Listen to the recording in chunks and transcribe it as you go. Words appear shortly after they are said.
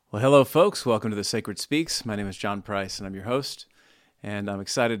Well, hello, folks. Welcome to The Sacred Speaks. My name is John Price, and I'm your host. And I'm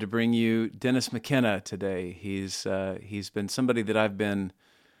excited to bring you Dennis McKenna today. He's been somebody that I've been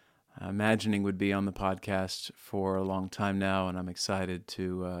imagining would be on the podcast for a long time now, and I'm excited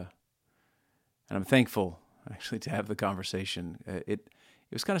to, and I'm thankful actually to have the conversation. It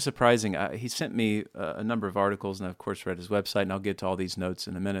was kind of surprising. He sent me a number of articles, and I, of course, read his website, and I'll get to all these notes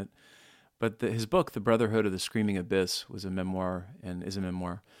in a minute. But his book, The Brotherhood of the Screaming Abyss, was a memoir and is a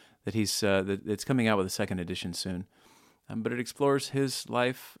memoir that it's coming out with a second edition soon. But it explores his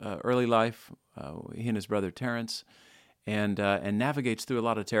life, early life, he and his brother Terrence, and navigates through a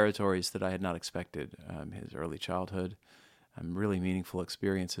lot of territories that I had not expected. His early childhood, really meaningful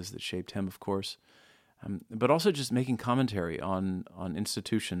experiences that shaped him, of course, but also just making commentary on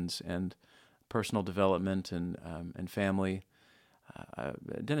institutions and personal development and family.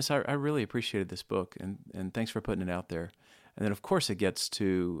 Dennis, I really appreciated this book, and thanks for putting it out there. And then, of course, it gets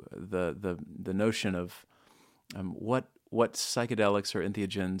to the notion of what psychedelics or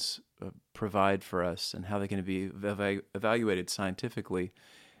entheogens provide for us, and how they can be evaluated scientifically,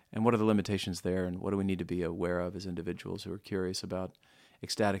 and what are the limitations there, and what do we need to be aware of as individuals who are curious about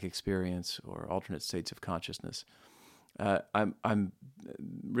ecstatic experience or alternate states of consciousness. I'm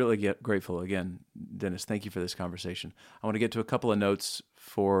really grateful again, Dennis. Thank you for this conversation. I want to get to a couple of notes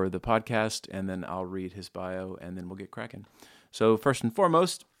for the podcast, and then I'll read his bio, and then we'll get cracking. So first and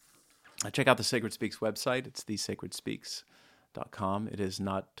foremost, check out the Sacred Speaks website. It's thesacredspeaks.com. It is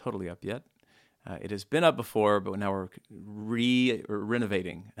not totally up yet. It has been up before, but now we're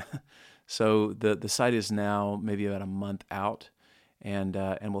renovating. So the site is now maybe about a month out. And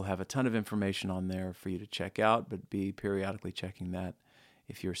we'll have a ton of information on there for you to check out, but be periodically checking that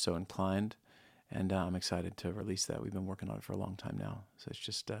if you're so inclined. And I'm excited to release that. We've been working on it for a long time now. So it's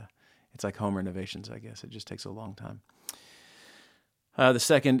just, it's like home renovations, I guess. It just takes a long time. The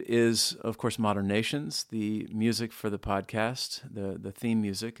second is, of course, Modern Nations. The music for the podcast, the theme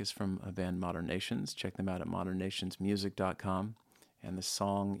music is from a band, Modern Nations. Check them out at modernnationsmusic.com. And the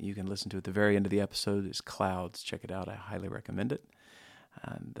song you can listen to at the very end of the episode is Clouds. Check it out. I highly recommend it.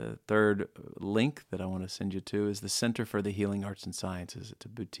 The third link that I want to send you to is the Center for the Healing Arts and Sciences. It's a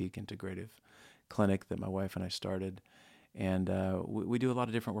boutique integrative clinic that my wife and I started. And we do a lot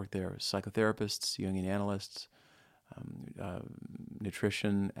of different work there. Psychotherapists, Jungian analysts,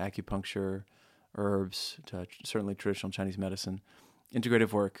 nutrition, acupuncture, herbs, certainly traditional Chinese medicine,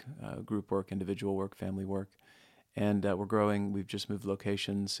 integrative work, group work, individual work, family work. And we're growing. We've just moved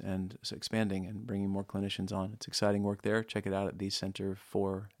locations and expanding and bringing more clinicians on. It's exciting work there. Check it out at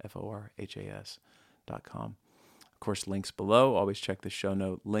thecenterforforhas.com. Of course, links below. Always check the show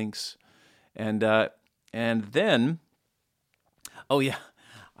note links. And then, oh yeah,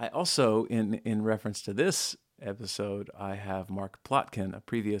 I also, in reference to this episode, I have Mark Plotkin, a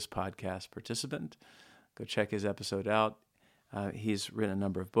previous podcast participant. Go check his episode out. He's written a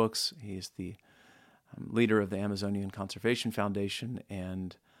number of books. He's the leader of the Amazonian Conservation Foundation,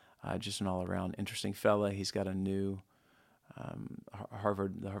 and just an all-around interesting fella. He's got a new the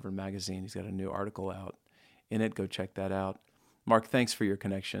Harvard Magazine. He's got a new article out in it. Go check that out. Mark, thanks for your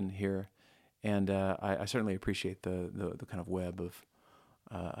connection here, and I certainly appreciate the kind of web of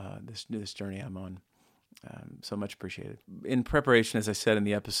this journey I'm on. So much appreciated. In preparation, as I said in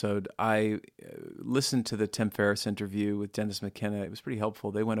the episode, I listened to the Tim Ferriss interview with Dennis McKenna. It was pretty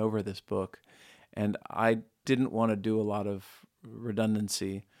helpful. They went over this book. And I didn't want to do a lot of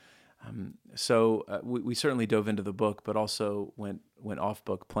redundancy. So we certainly dove into the book, but also went off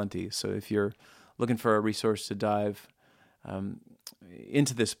book plenty. So if you're looking for a resource to dive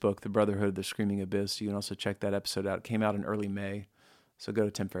into this book, The Brotherhood of the Screaming Abyss, you can also check that episode out. It came out in early May. So go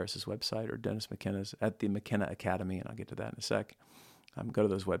to Tim Ferriss's website or Dennis McKenna's at the McKenna Academy, and I'll get to that in a sec. Go to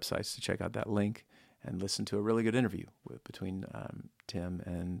those websites to check out that link and listen to a really good interview between Tim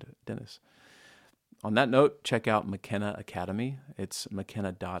and Dennis. On that note, check out McKenna Academy. It's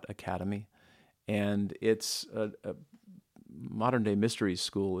mckenna.academy. And it's a modern-day mysteries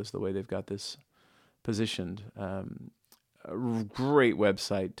school is the way they've got this positioned. A great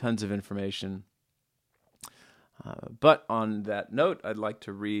website, tons of information. But on that note, I'd like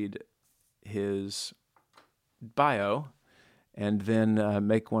to read his bio and then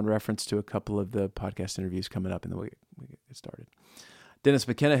make one reference to a couple of the podcast interviews coming up in the way we get started. Dennis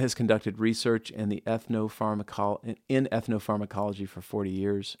McKenna has conducted research in ethnopharmacology for 40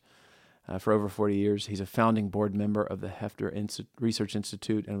 years. For over 40 years, he's a founding board member of the Hefner Research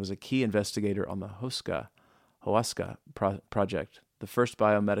Institute and was a key investigator on the Ayahuasca project, the first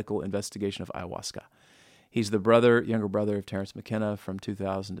biomedical investigation of ayahuasca. He's the younger brother of Terrence McKenna. From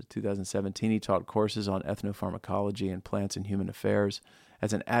 2000 to 2017, he taught courses on ethnopharmacology and plants and human affairs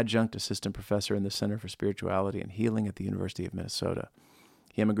as an adjunct assistant professor in the Center for Spirituality and Healing at the University of Minnesota.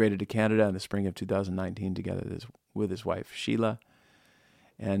 He immigrated to Canada in the spring of 2019 together with his wife, Sheila,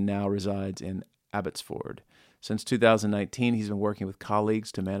 and now resides in Abbotsford. Since 2019, he's been working with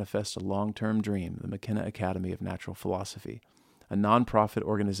colleagues to manifest a long-term dream, the McKenna Academy of Natural Philosophy, a nonprofit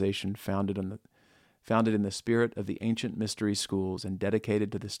organization founded in the spirit of the ancient mystery schools and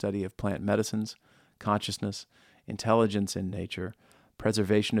dedicated to the study of plant medicines, consciousness, intelligence in nature,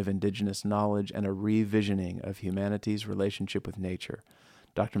 preservation of indigenous knowledge, and a revisioning of humanity's relationship with nature.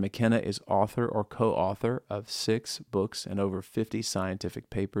 Dr. McKenna is author or co-author of 6 books and over 50 scientific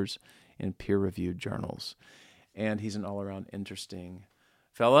papers in peer-reviewed journals. And he's an all-around interesting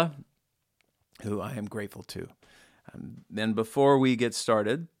fella who I am grateful to. Then before we get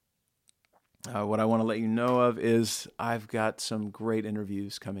started, what I want to let you know of is I've got some great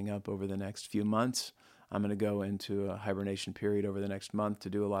interviews coming up over the next few months. I'm going to go into a hibernation period over the next month to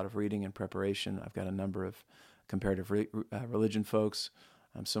do a lot of reading and preparation. I've got a number of comparative religion folks,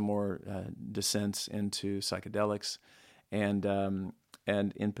 some more descents into psychedelics, and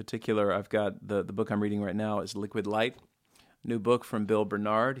in particular, I've got the book I'm reading right now is Liquid Light, new book from Bill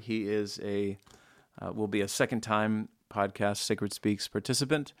Bernard. He is will be a second-time podcast Sacred Speaks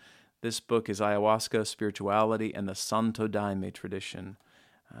participant. This book is Ayahuasca, Spirituality, and the Santo Daime Tradition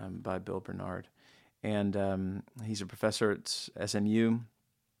by Bill Bernard. And he's a professor at SMU.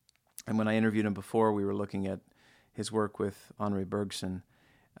 And when I interviewed him before, we were looking at his work with Henri Bergson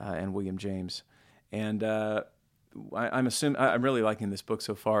and William James. And I'm really liking this book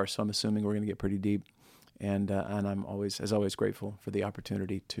so far, so I'm assuming we're going to get pretty deep. And I'm as always, grateful for the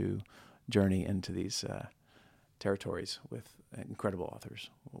opportunity to journey into these territories with incredible authors.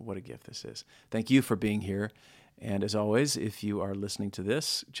 What a gift this is. Thank you for being here. And as always, if you are listening to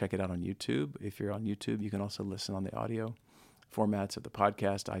this, check it out on YouTube. If you're on YouTube, you can also listen on the audio formats of the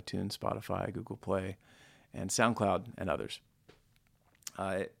podcast, iTunes, Spotify, Google Play, and SoundCloud, and others.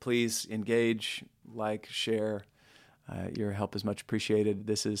 Please engage, like, share. Your help is much appreciated.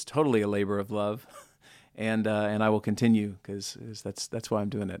 This is totally a labor of love, and I will continue because that's why I'm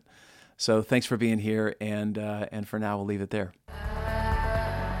doing it. So thanks for being here, and for now we'll leave it there.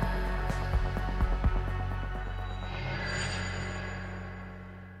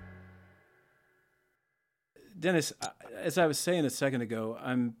 Dennis, as I was saying a second ago,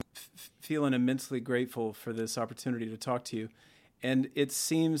 I'm feeling immensely grateful for this opportunity to talk to you. And it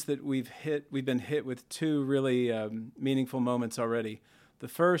seems that we've been hit with 2 really meaningful moments already. The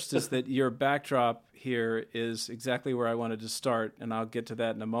first is that your backdrop here is exactly where I wanted to start, and I'll get to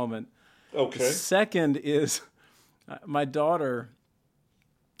that in a moment. Okay. The second is my daughter.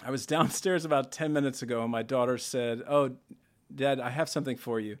 I was downstairs about 10 minutes ago, and my daughter said, "Oh, Dad, I have something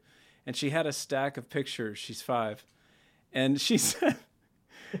for you." And she had a stack of pictures. She's 5. And she said,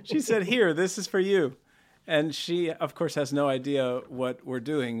 "Here, this is for you." And she, of course, has no idea what we're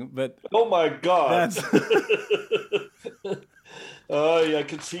doing, but... Oh, my God. I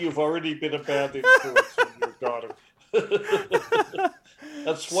can see you've already been a bad influence on your daughter.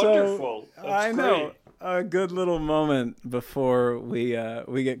 That's wonderful. That's I know. A good little moment before we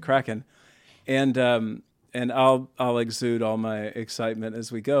get cracking. And I'll exude all my excitement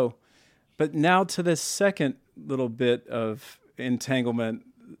as we go. But now to the second little bit of entanglement,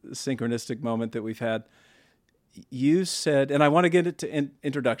 synchronistic moment that we've had. You said, and I want to get into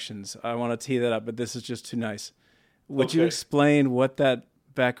introductions. I want to tee that up, but this is just too nice. Would you explain what that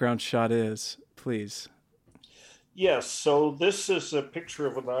background shot is, please? Yes, so this is a picture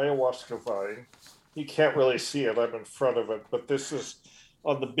of an ayahuasca vine. You can't really see it. I'm in front of it, but this is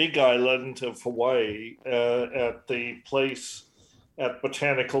on the Big Island of Hawaii at the place at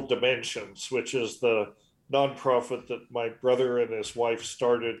Botanical Dimensions, which is the nonprofit that my brother and his wife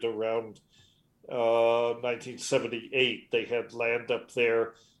started around 1978. They had land up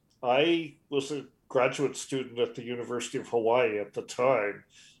there. I was a graduate student at the University of Hawaii at the time,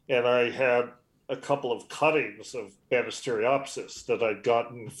 and I had a couple of cuttings of Banisteriopsis that I'd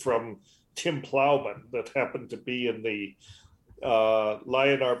gotten from Tim Plowman that happened to be in the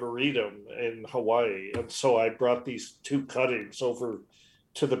Lion Arboretum in Hawaii. And so I brought these 2 cuttings over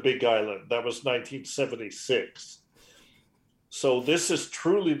to the Big Island. That was 1976. So this is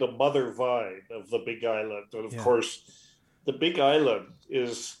truly the mother vine of the Big Island. And of course, the Big Island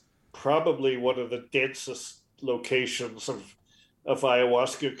is probably one of the densest locations of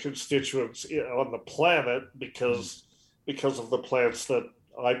ayahuasca constituents on the planet because of the plants that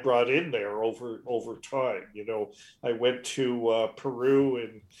I brought in there over time. You know, I went to Peru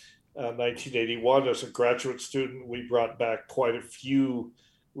in 1981 as a graduate student. We brought back quite a few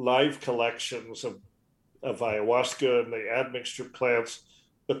live collections of ayahuasca and the admixture plants.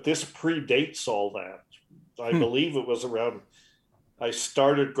 but this predates all that. I Hmm. believe it was around, I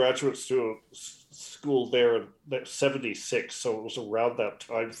started graduate school there in 76, so it was around that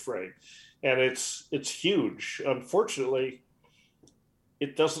time frame. And it's huge. Unfortunately,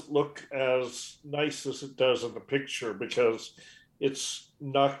 it doesn't look as nice as it does in the picture because it's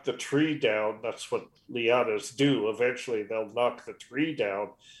knocked the tree down. That's what lianas do. Eventually, they'll knock the tree down.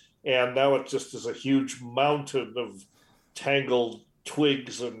 And now it just is a huge mountain of tangled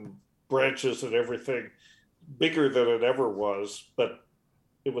twigs and branches and everything, bigger than it ever was. But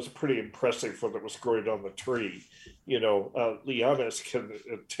it was pretty impressive when it was growing on the tree. Lianas can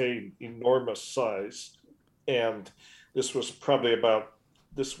attain enormous size. And this was probably about,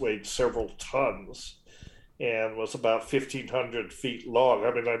 this weighed several tons and was about 1,500 feet long.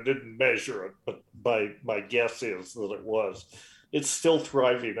 I mean, I didn't measure it, but my guess is that it was. It's still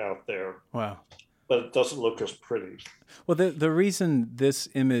thriving out there, Wow. but it doesn't look as pretty. Well, the reason this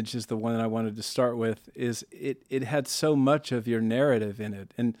image is the one I wanted to start with is it had so much of your narrative in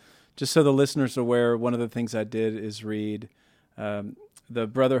it. And just so the listeners are aware, one of the things I did is read the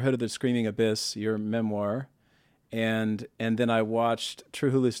Brotherhood of the Screaming Abyss, your memoir, and then I watched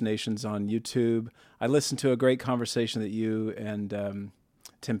True Hallucinations on YouTube. I listened to a great conversation that you and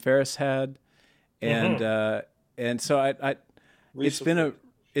Tim Ferriss had, and Mm-hmm. and so I Recently.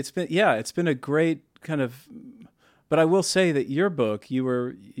 it's been a great kind of. But I will say that your book, you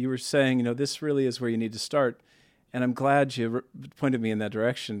were saying, this really is where you need to start, and I'm glad you pointed me in that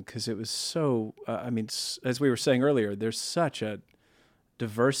direction because it was so. As we were saying earlier, there's such a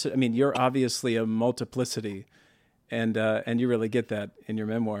diversity. I mean, you're obviously a multiplicity, and you really get that in your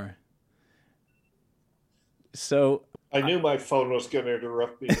memoir. So, I knew my phone was going to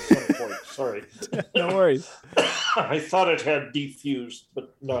interrupt me at some point. Sorry. no worries. I thought it had defused,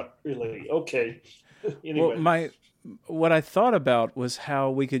 but not really. Okay. Well, Anyway. what I thought about was how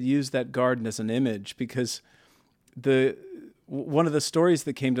we could use that garden as an image because the one of the stories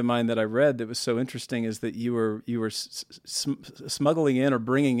that came to mind that I read that was so interesting is that you were smuggling in or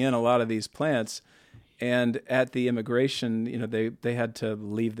bringing in a lot of these plants, and at the immigration, they had to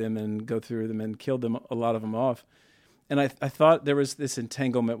leave them and go through them and killed them a lot of them off. And I thought there was this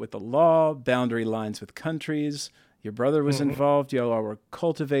entanglement with the law, boundary lines with countries. Your brother was Mm-hmm. involved. You all were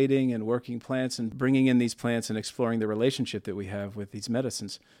cultivating and working plants and bringing in these plants and exploring the relationship that we have with these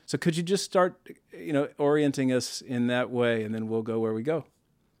medicines. So could you just start, orienting us in that way, and then we'll go where we go?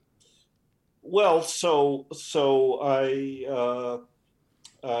 Well, so I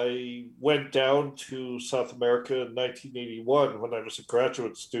went down to South America in 1981 when I was a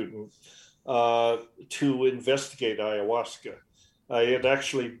graduate student uh, to investigate ayahuasca. I had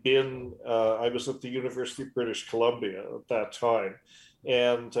actually been, I was at the University of British Columbia at that time,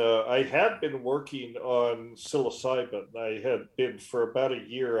 and I had been working on psilocybin. I had been, for about a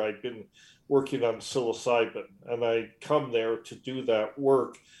year, I'd been working on psilocybin, and I'd come there to do that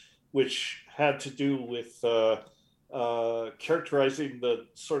work, which had to do with characterizing the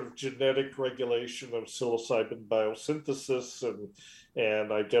sort of genetic regulation of psilocybin biosynthesis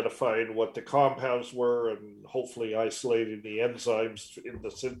and identifying what the compounds were and hopefully isolating the enzymes in the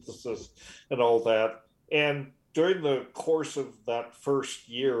synthesis and all that. And during the course of that first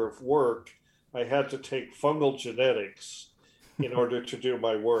year of work, I had to take fungal genetics in order to do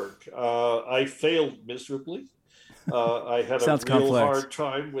my work. I failed miserably. I had a Sounds real complex. hard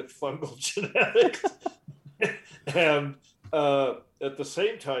time with fungal genetics. And at the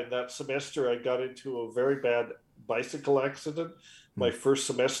same time, that semester, I got into a very bad bicycle accident Hmm. my first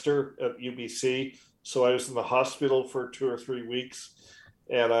semester at UBC. So I was in the hospital for 2 or 3 weeks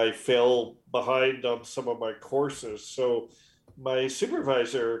and I fell behind on some of my courses. So my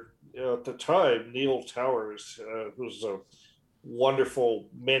supervisor at the time, Neil Towers, who's a wonderful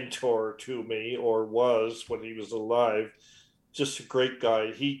mentor to me, or was when he was alive, just a great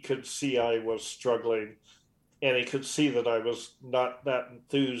guy. He could see I was struggling and he could see that I was not that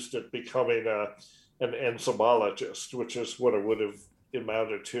enthused at becoming an enzymologist, which is what it would have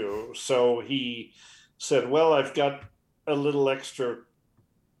amounted to. So he said, "Well, I've got a little extra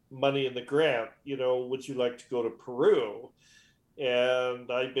money in the grant. Would you like to go to Peru?"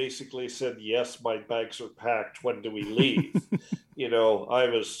 And I basically said, "Yes, my bags are packed. When do we leave?" I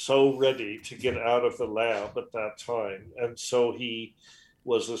was so ready to get out of the lab at that time. And so he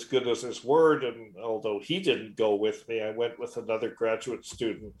was as good as his word. And although he didn't go with me, I went with another graduate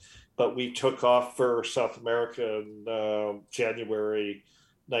student. But we took off for South America in January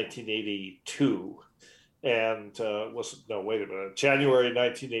 1982. And was no, wait a minute, January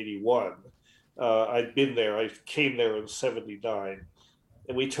 1981. I'd been there. I came there in '79,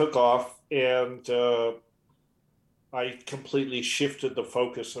 and we took off. And I completely shifted the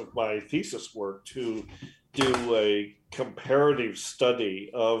focus of my thesis work to do a comparative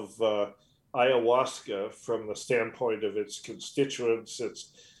study of ayahuasca from the standpoint of its constituents,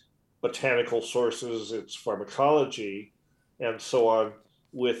 its botanical sources, its pharmacology, and so on,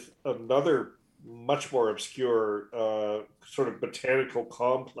 with another much more obscure sort of botanical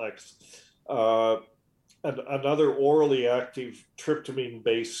complex, uh, another orally active tryptamine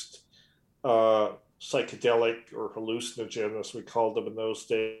based psychedelic or hallucinogen, as we called them in those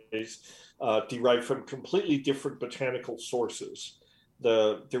days, derived from completely different botanical sources.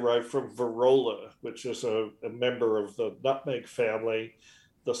 Derived from Varola, which is a member of the nutmeg family,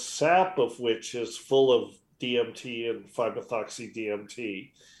 the sap of which is full of DMT and 5-methoxy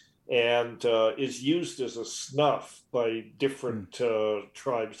DMT, and is used as a snuff by different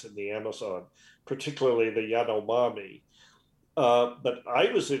tribes in the Amazon, particularly the Yanomami. But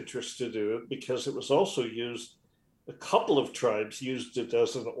I was interested in it because it was also used, a couple of tribes used it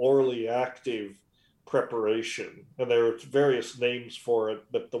as an orally active preparation. And there are various names for it,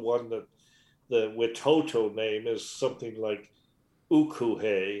 but the one that the Witoto name is something like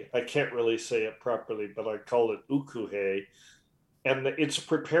ukuhe. I can't really say it properly, but I call it ukuhe. And it's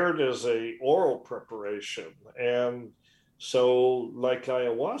prepared as a oral preparation. And so, like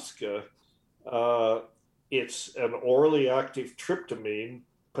ayahuasca, uh, it's an orally active tryptamine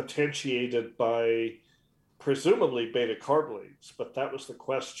potentiated by presumably beta carbolines, but that was the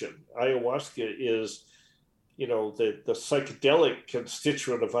question. Ayahuasca is, the psychedelic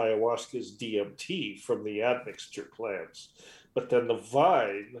constituent of ayahuasca is DMT from the admixture plants. But then the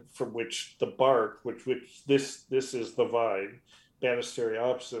vine from which the bark, which this is the vine,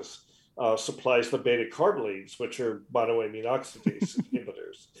 Banisteriopsis, supplies the beta carbolines, which are monoamine oxidase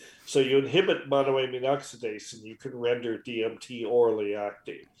inhibitors. So you inhibit monoamine oxidase and you can render DMT orally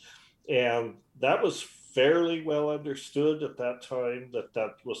active. And that was fairly well understood at that time,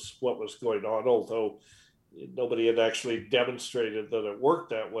 that was what was going on, although nobody had actually demonstrated that it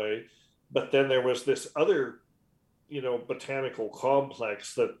worked that way. But then there was this other, botanical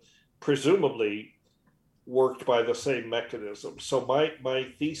complex that presumably worked by the same mechanism. So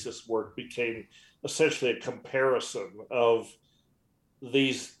my thesis work became essentially a comparison of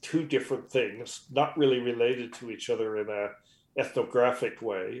these two different things, not really related to each other in a ethnographic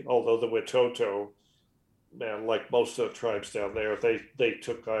way, although the Witoto, man, like most of the tribes down there, they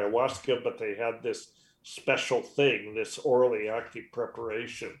took ayahuasca, but they had this special thing, this orally active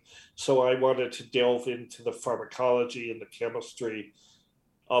preparation. So I wanted to delve into the pharmacology and the chemistry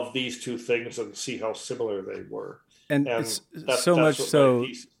of these two things and see how similar they were. And it's so much so.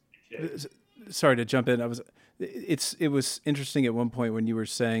 Sorry to jump in. It was interesting at one point when you were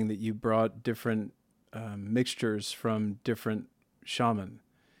saying that you brought different mixtures from different shaman,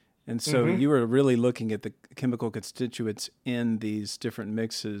 and so you were really looking at the chemical constituents in these different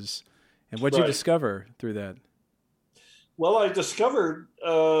mixes. And what did you discover through that? Well, I discovered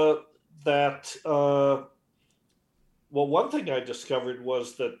that. Well, one thing I discovered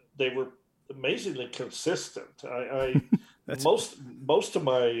was that they were amazingly consistent. Most of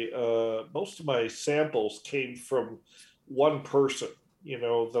my samples came from one person,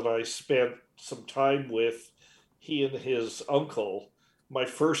 that I spent some time with. He and his uncle, my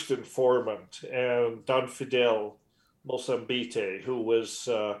first informant, and Don Fidel Mozambite, who was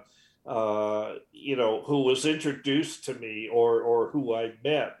who was introduced to me or who I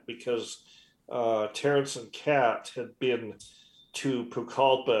met because Terrence and Kat had been to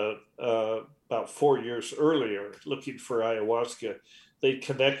Pucallpa about 4 years earlier looking for ayahuasca. They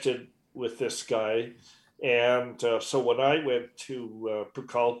connected with this guy. And so when I went to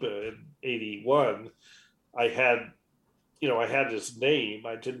Pucallpa in 81, I had his name.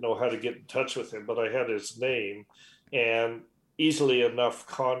 I didn't know how to get in touch with him, but I had his name and easily enough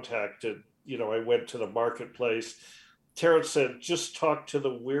contacted. I went to the marketplace. Terrence said, just talk to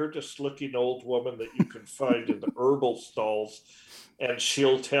the weirdest looking old woman that you can find in the herbal stalls and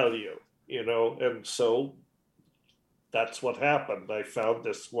she'll tell you, and so that's what happened. I found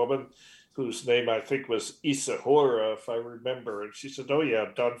this woman whose name I think was Isahura, if I remember. And she said, oh yeah,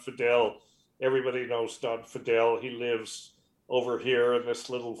 Don Fidel. Everybody knows Don Fidel. He lives over here in this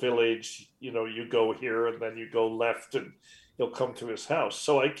little village. You go here and then you go left and you'll come to his house.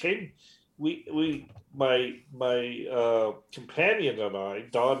 So I came, my companion and I,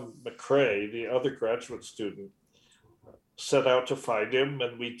 Don McCrae, the other graduate student, set out to find him,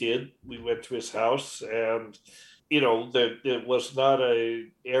 and we did. We went to his house, and it was not a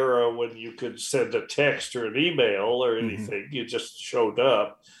era when you could send a text or an email or anything. You just showed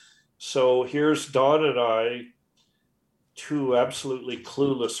up. So here's Don and I, two absolutely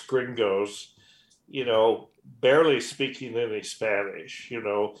clueless gringos, barely speaking any Spanish,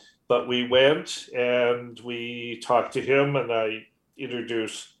 but we went and we talked to him, and I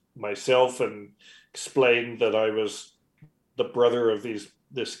introduced myself and explained that I was the brother of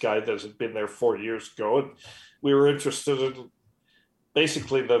this guy that had been there 4 years ago, and we were interested in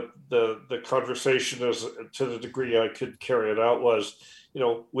basically the conversation, as to the degree I could carry it out, was,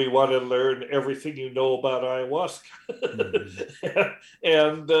 we want to learn everything you know about ayahuasca. Mm-hmm.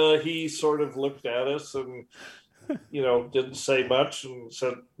 And he sort of looked at us and didn't say much and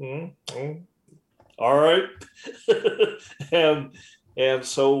said, all right. and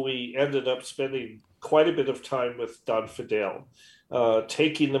so we ended up spending quite a bit of time with Don Fidel,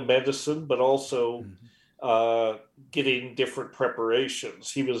 taking the medicine, but also getting different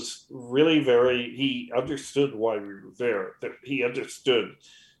preparations. He was really he understood why we were there, that he understood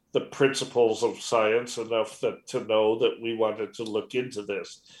the principles of science enough to know that we wanted to look into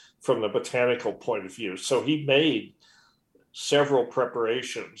this from the botanical point of view. So he made several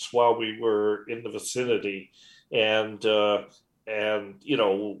preparations while we were in the vicinity, and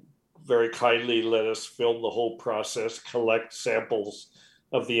very kindly let us film the whole process, collect samples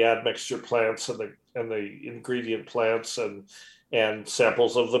of the admixture plants and the ingredient plants, and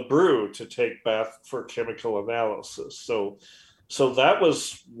samples of the brew to take back for chemical analysis. So that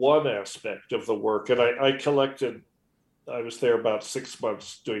was one aspect of the work. And I was there about 6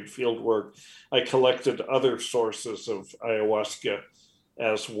 months doing field work. I collected other sources of ayahuasca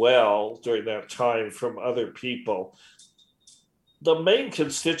as well during that time from other people. The main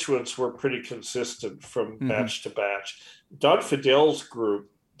constituents were pretty consistent from batch to batch. Don Fidel's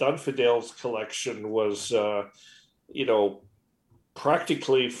collection was,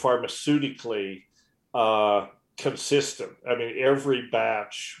 practically pharmaceutically consistent. I mean, every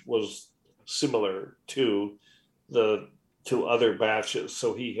batch was similar to other batches.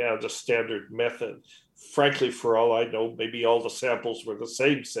 So he had a standard method. Frankly, for all I know, maybe all the samples were the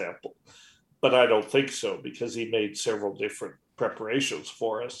same sample, but I don't think so, because he made several different preparations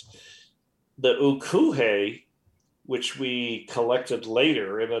for us. The ukuhe, which we collected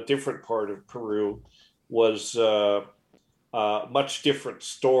later in a different part of Peru, was a much different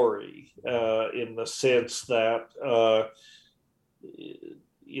story in the sense that,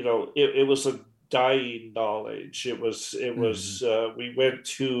 it was a dying knowledge. It was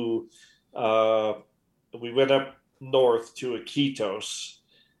we went up north to Iquitos,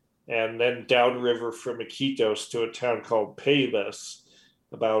 and then downriver from Iquitos to a town called Payless,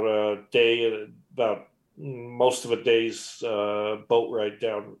 about most of a day's boat ride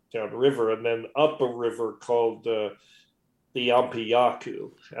down river, and then up a river called the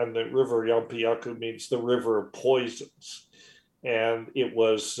Yampiyacu. And the river Yampiyacu means the river of poisons. And it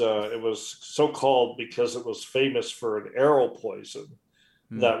was so called because it was famous for an arrow poison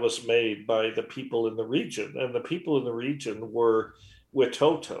that was made by the people in the region. And the people in the region were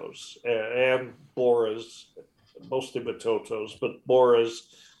Witotos and Boras, mostly Witotos, but Boras.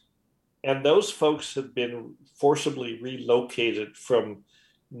 And those folks had been forcibly relocated from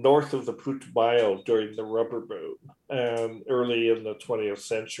north of the Putumayo during the rubber boom early in the 20th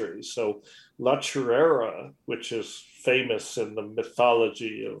century. So La Churrera, which is famous in the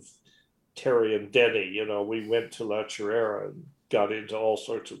mythology of Terry and Denny, we went to La Churrera and got into all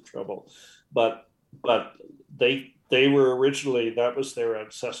sorts of trouble. But they were originally, that was their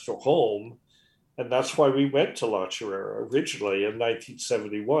ancestral home. And that's why we went to La Churrera originally in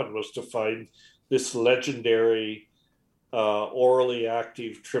 1971, was to find this legendary orally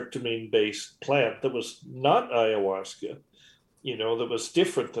active tryptamine-based plant that was not ayahuasca, that was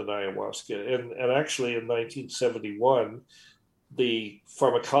different than ayahuasca. And actually in 1971, the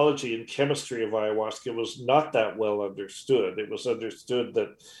pharmacology and chemistry of ayahuasca was not that well understood. It was understood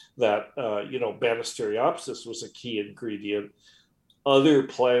that Banisteriopsis was a key ingredient. Other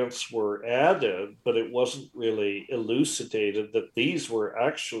plants were added, but it wasn't really elucidated that these were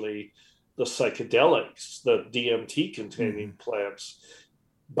actually the psychedelics, the DMT containing plants.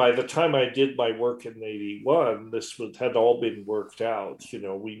 By the time I did my work in 81, had all been worked out.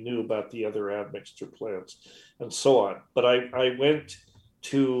 We knew about the other admixture plants and so on. But we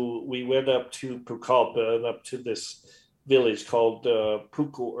went up to Pucallpa and up to this village called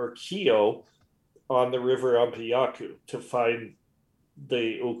Puco Urquillo on the river Ampiyacu to find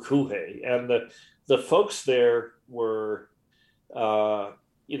the ukuhe. And the folks there were,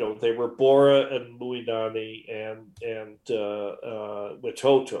 they were Bora and Muinani and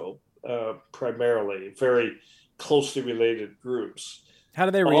Witoto, primarily, very closely related groups. How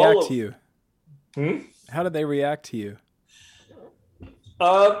did they react to you? How did they react to you?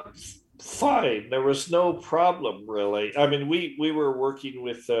 fine. There was no problem really. I mean, we were working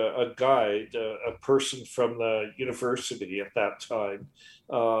with a guide, a person from the university at that time,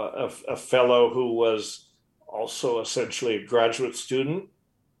 a fellow who was also essentially a graduate student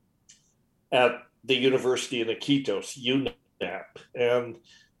at the University in Iquitos, UNAP, and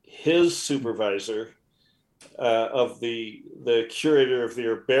his supervisor of the curator of the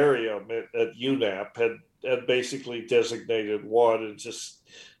herbarium at UNAP had basically designated one, and just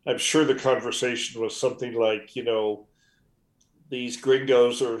I'm sure the conversation was something like, these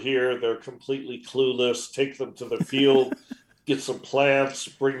gringos are here, they're completely clueless, take them to the field, get some plants,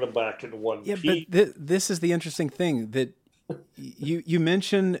 bring them back in one Yeah, but piece. this is the interesting thing that you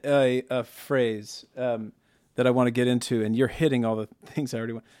mentioned a phrase that I want to get into, and you're hitting all the things I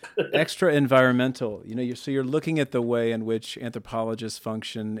already want. Extra environmental. So you're looking at the way in which anthropologists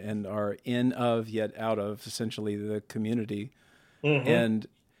function and are in of yet out of essentially the community, Mm-hmm. and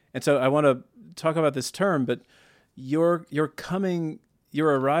so I want to talk about this term, but you're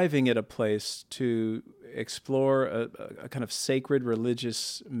arriving at a place to explore a kind of sacred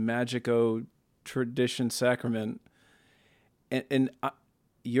religious magico tradition sacrament, and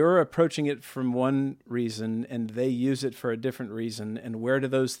you're approaching it from one reason and they use it for a different reason, and where do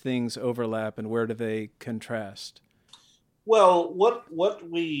those things overlap and where do they contrast? Well, what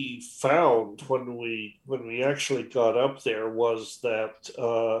we found when we actually got up there was that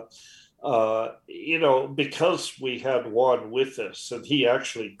because we had Juan with us, and he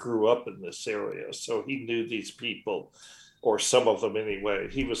actually grew up in this area, so he knew these people, or some of them anyway.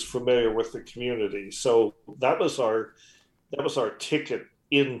 He was familiar with the community, so that was our ticket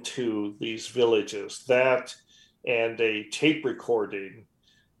into these villages. That and a tape recording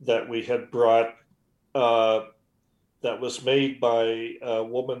that we had brought. That was made by a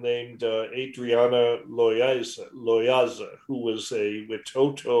woman named Adriana Loyaza, who was a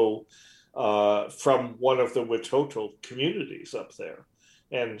Witoto from one of the Witoto communities up there.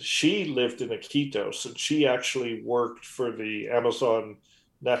 And she lived in Iquitos, and she actually worked for the Amazon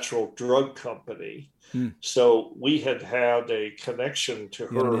Natural Drug Company. Hmm. So we had a connection to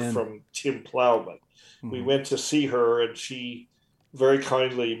her from Tim Plowman. Mm-hmm. We went to see her, and she very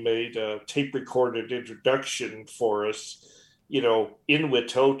kindly made a tape recorded introduction for us, in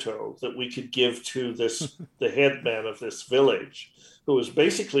Witoto, that we could give to the headman of this village, who was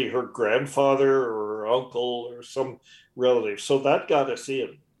basically her grandfather or her uncle or some relative. So that got us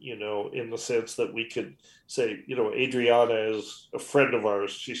in the sense that we could say, Adriana is a friend of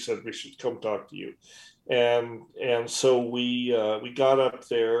ours. She said we should come talk to you. And so we got up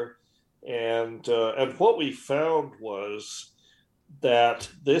there, and what we found was that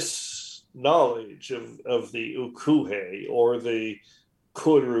this knowledge of the ukuhe, or the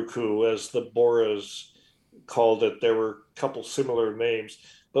kuruku, as the Boras called it, there were a couple similar names,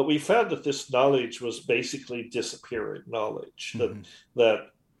 but we found that this knowledge was basically disappearing knowledge. Mm-hmm.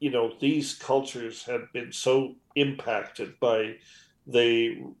 that these cultures had been so impacted by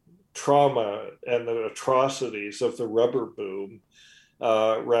the trauma and the atrocities of the rubber boom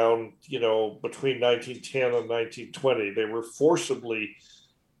around, between 1910 and 1920. They were forced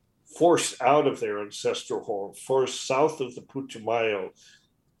out of their ancestral home, forced south of the Putumayo,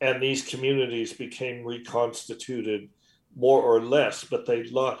 and these communities became reconstituted more or less, but they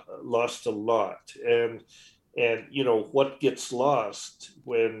lost a lot. And what gets lost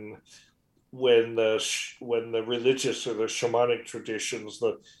when the religious or the shamanic traditions,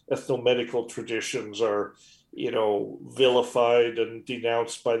 the ethnomedical traditions are vilified and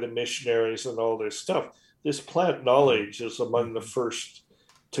denounced by the missionaries and all this stuff. This plant knowledge is among the first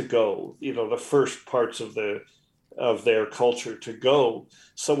to go, the first parts of their culture to go.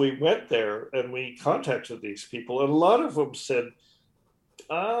 So we went there and we contacted these people, and a lot of them said,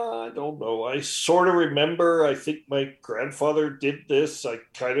 I don't know. I sort of remember. I think my grandfather did this. I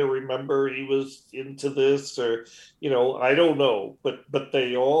kind of remember he was into this, or I don't know. But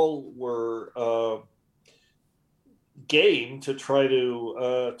they all were game to try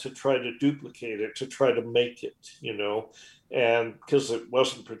to duplicate it, to try to make it, and because it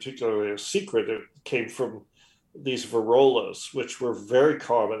wasn't particularly a secret, it came from these varolas, which were very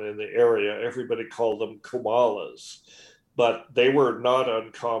common in the area. Everybody called them kumalas, but they were not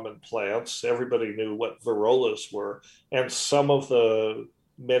uncommon plants. Everybody knew what varolas were, and some of the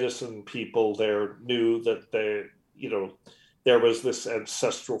medicine people there knew that there was this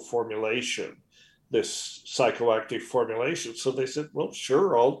ancestral formulation, this psychoactive formulation. So they said, well,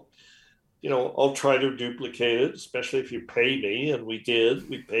 sure, I'll try to duplicate it, especially if you pay me. And we did.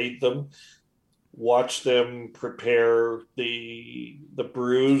 We paid them. watch them prepare the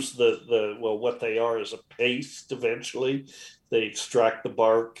brews, what they are is a paste eventually. They extract the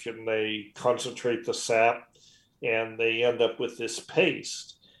bark and they concentrate the sap, and they end up with this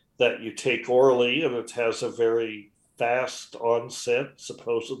paste that you take orally, and it has a very fast onset,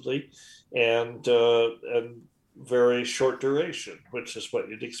 supposedly, and very short duration, which is what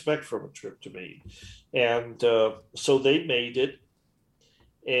you'd expect from a tryptamine. And so they made it,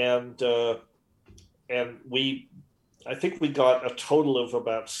 and I think we got a total of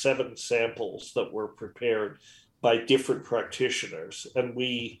about 7 samples that were prepared by different practitioners, and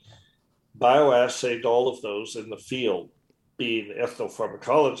we bioassayed all of those in the field. Being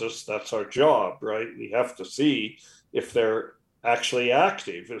ethnopharmacologists, that's our job, right? We have to see if they're actually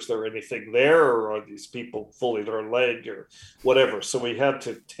active. Is there anything there, or are these people pulling their leg or whatever? So we had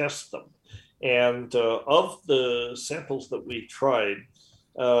to test them. And of the samples that we tried,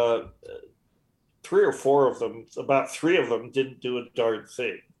 uh, 3 or 4 of them, about 3 of them didn't do a darn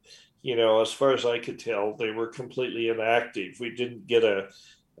thing. As far as I could tell, they were completely inactive. We didn't get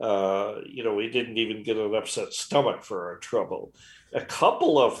we didn't even get an upset stomach for our trouble. A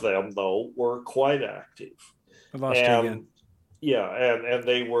couple of them, though, were quite active. I lost you again. And yeah, and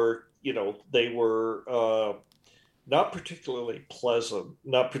they were not particularly pleasant,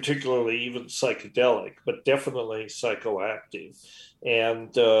 not particularly even psychedelic, but definitely psychoactive.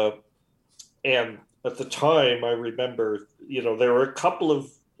 And at the time, I remember, there were a couple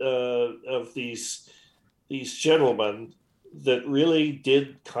of these gentlemen that really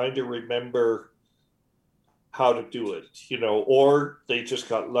did kind of remember how to do it, or they just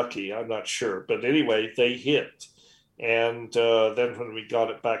got lucky. I'm not sure, but anyway, they hit. And then when we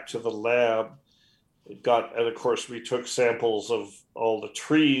got it back to the lab, and of course we took samples of all the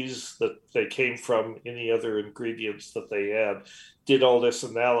trees that they came from, any other ingredients that they had, did all this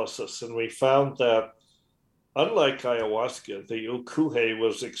analysis, and we found that unlike ayahuasca, the ukuhe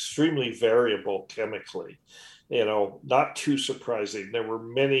was extremely variable chemically. Not too surprising. There were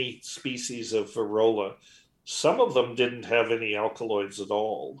many species of Varroa. Some of them didn't have any alkaloids at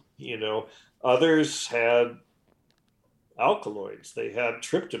all. Others had alkaloids. They had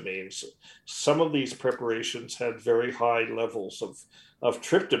tryptamines. Some of these preparations had very high levels of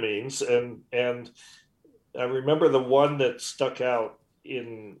tryptamines, and I remember the one that stuck out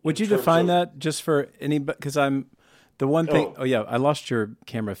in. Would you define that just for anybody? Because I'm the one thing. Oh yeah, I lost your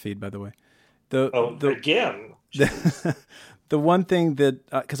camera feed, by the way. Again. The one thing that,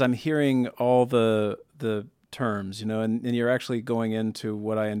 because I'm hearing all the terms, and you're actually going into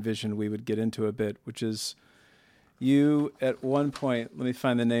what I envisioned we would get into a bit, which is you at one point, let me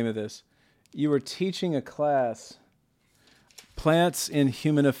find the name of this. You were teaching a class, Plants in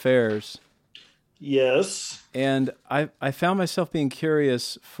Human Affairs. Yes. And I found myself being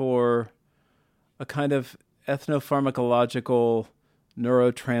curious for a kind of ethnopharmacological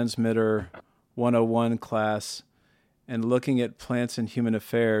neurotransmitter 101 class and looking at plants and human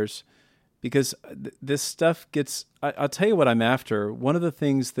affairs, because this stuff gets, I'll tell you what I'm after. One of the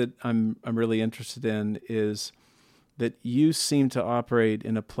things that I'm really interested in is that you seem to operate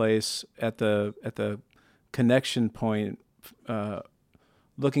in a place at the connection point,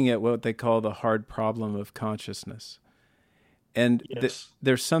 looking at what they call the hard problem of consciousness. And yes.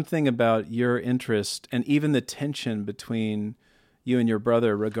 There's something about your interest and even the tension between you and your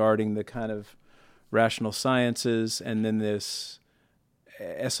brother regarding the kind of rational sciences and then this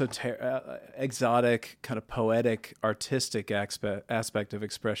esoteric, exotic, kind of poetic, artistic aspect of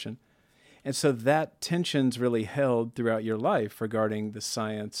expression. And so that tension's really held throughout your life regarding the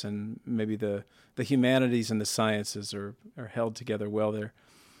science, and maybe the humanities and the sciences are held together well there.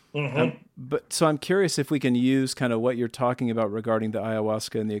 Mm-hmm. But so I'm curious if we can use kind of what you're talking about regarding the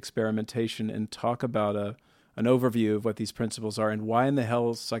ayahuasca and the experimentation and talk about an overview of what these principles are and why in the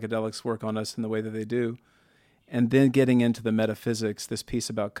hell psychedelics work on us in the way that they do. And then getting into the metaphysics, this piece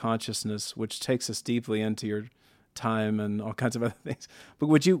about consciousness, which takes us deeply into your time and all kinds of other things. But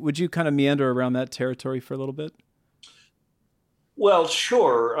would you kind of meander around that territory for a little bit? Well,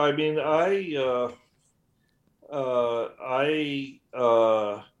 sure. I mean,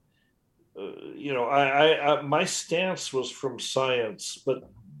 my stance was from science, but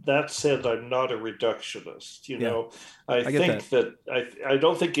that said, I'm not a reductionist. I think that I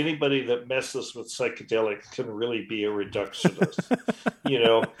don't think anybody that messes with psychedelics can really be a reductionist.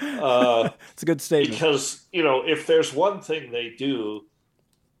 It's a good statement, because if there's one thing they do,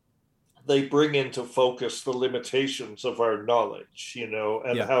 they bring into focus the limitations of our knowledge, and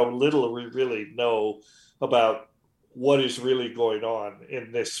how little we really know about what is really going on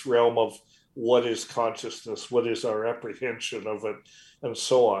in this realm of what is consciousness, what is our apprehension of it, and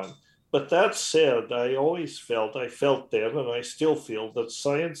so on. but that said, I felt then, and I still feel that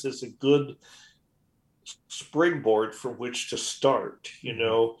science is a good springboard from which to start,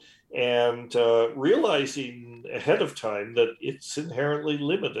 and realizing ahead of time that it's inherently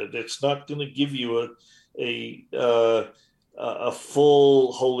limited. It's not going to give you a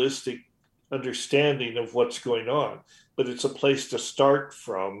full holistic understanding of what's going on, but it's a place to start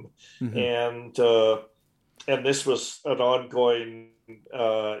from. Mm-hmm. And this was an ongoing,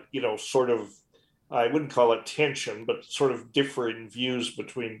 sort of, I wouldn't call it tension, but sort of differing views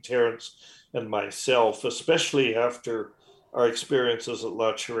between Terence and myself, especially after our experiences at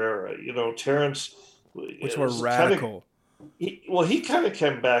La Chorrera. Terence, Which were radical. He kind of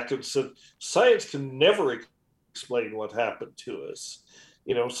came back and said, science can never explain what happened to us.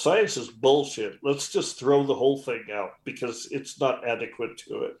 Science is bullshit. Let's just throw the whole thing out because it's not adequate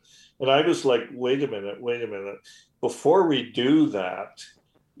to it. And I was like, wait a minute. Before we do that,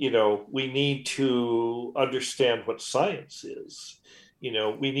 we need to understand what science is.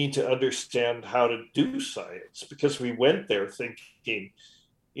 We need to understand how to do science, because we went there thinking,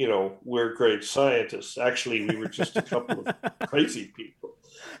 we're great scientists. Actually, we were just a couple of crazy people,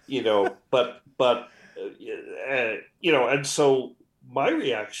 and so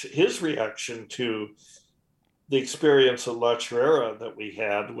his reaction to the experience at La Chorrera that we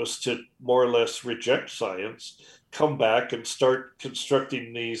had was to more or less reject science, come back and start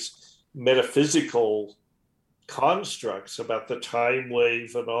constructing these metaphysical constructs about the time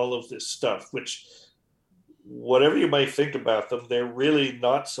wave and all of this stuff, which, whatever you might think about them, they're really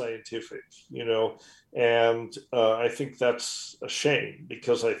not scientific, and I think that's a shame,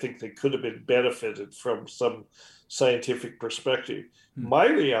 because I think they could have been benefited from some scientific perspective. My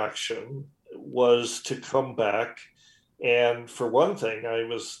reaction was to come back, and for one thing, I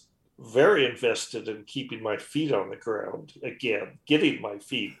was very invested in keeping my feet on the ground again, getting my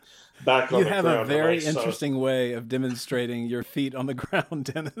feet back on the ground. You have a very interesting way of demonstrating your feet on the ground,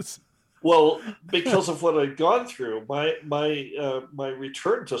 Dennis. Well, because of what I'd gone through, my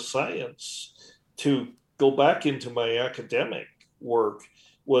return to science, to go back into my academic work,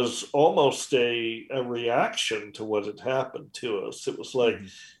 was almost a reaction to what had happened to us. It was like,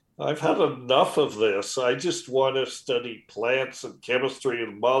 I've had enough of this. I just want to study plants and chemistry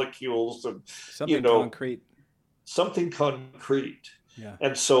and molecules and concrete. Something concrete. Yeah.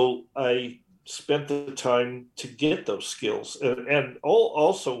 And so I spent the time to get those skills, and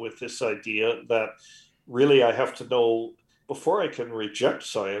also with this idea that really I have to know, before I can reject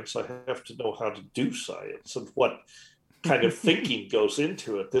science, I have to know how to do science and what kind of thinking goes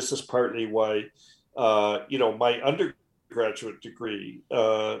into it. This is partly why, my undergraduate degree,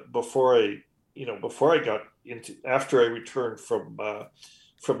 before I got into, after I returned from La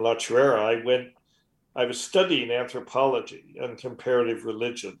Chorrera, I was studying anthropology and comparative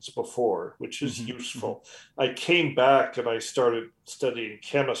religions before, which is useful. I came back and I started studying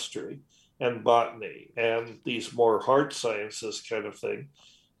chemistry and botany and these more hard sciences kind of thing,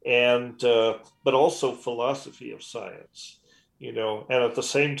 and but also philosophy of science, and at the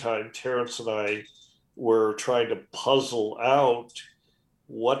same time, Terence and I were trying to puzzle out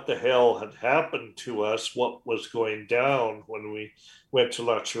what the hell had happened to us, what was going down when we went to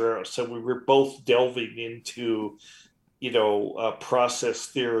La Chorrera. So we were both delving into, process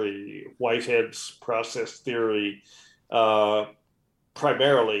theory, Whitehead's process theory,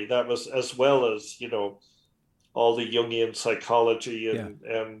 primarily. That was, as well as, all the Jungian psychology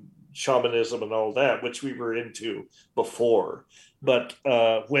and shamanism and all that, which we were into before. But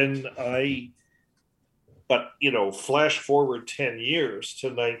flash forward 10 years to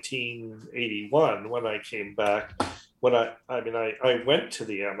 1981, when I came back, I went to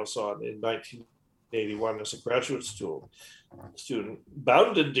the Amazon in 1981 as a graduate student,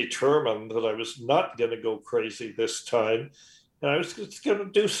 bound and determined that I was not going to go crazy this time. And I was just going to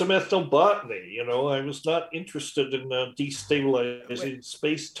do some ethnobotany. I was not interested in destabilizing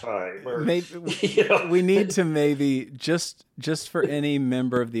space-time. We need to maybe, just for any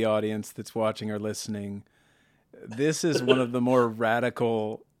member of the audience that's watching or listening, this is one of the more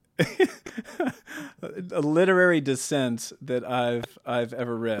radical literary dissents that I've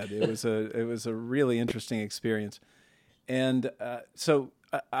ever read. It was a really interesting experience, and so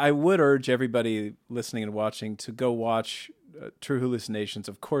I would urge everybody listening and watching to go watch True Hallucinations.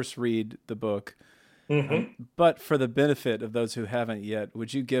 Of course, read the book, but for the benefit of those who haven't yet,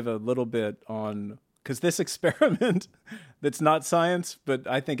 would you give a little bit on, because this experiment that's not science, but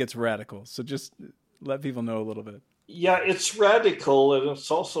I think it's radical. So just let people know a little bit. Yeah, it's radical, and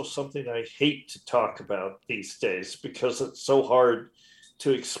it's also something I hate to talk about these days because it's so hard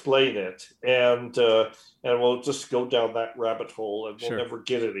to explain it, and we'll just go down that rabbit hole, and we'll never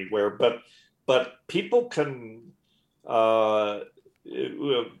get anywhere. But people can.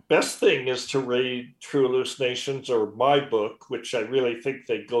 Best thing is to read True Hallucinations or my book, which I really think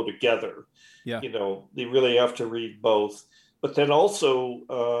they go together. Yeah. They really have to read both. But then also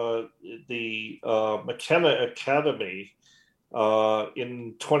the McKenna Academy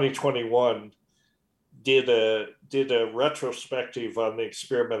in 2021 did a retrospective on the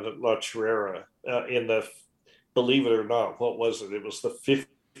experiment at La Chorrera in the, believe it or not, what was it? It was the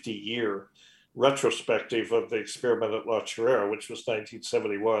 50-year retrospective of the experiment at La Chorrera, which was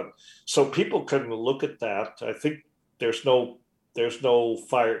 1971. So people can look at that. I think there's no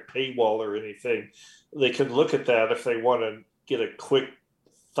fire paywall or anything. They can look at that if they want to get a quick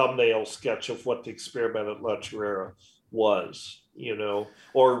thumbnail sketch of what the experiment at La Chorrera was,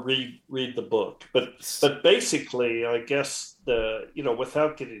 or read the book. But basically, I guess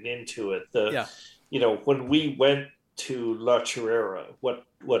without getting into it, when we went to La Chorrera,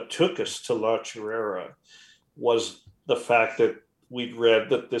 what took us to La Chorrera was the fact that we'd read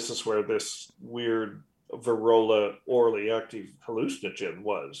that this is where this weird Varola orally active hallucinogen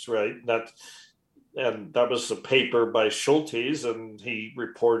was, right? And that was a paper by Schultes, and he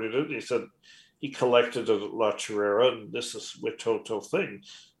reported it. He said he collected it at La Chorrera, and this is Witoto thing.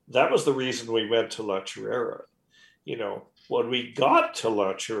 That was the reason we went to La Chorrera. When we got to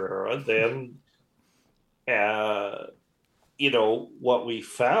La Chorrera, then what we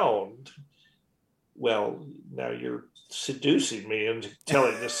found, well, now you're seducing me into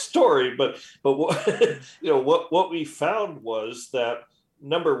telling this story, but what we found was that,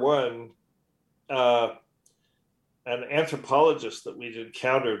 number one, an anthropologist that we'd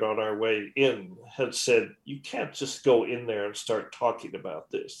encountered on our way in had said, you can't just go in there and start talking about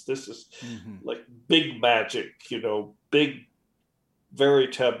this. This is like big magic, big, very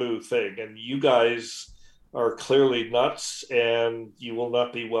taboo thing. And you guys are clearly nuts, and you will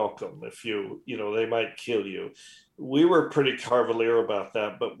not be welcome if they might kill you. We were pretty cavalier about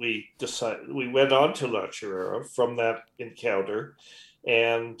that, but we went on to La Chorrera from that encounter,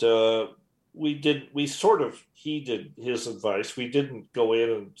 and we sort of heeded his advice. We didn't go in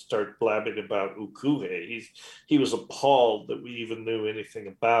and start blabbing about ukuhe. He was appalled that we even knew anything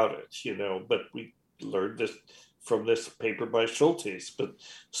about it, but we learned this from this paper by Schultes. But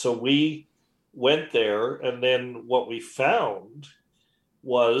so we went there, and then what we found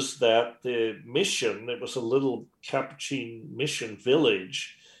was that the mission, it was a little Capuchin mission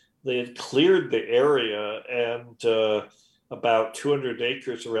village, they had cleared the area, and about 200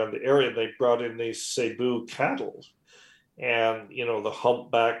 acres around the area, they brought in these Cebu cattle, and the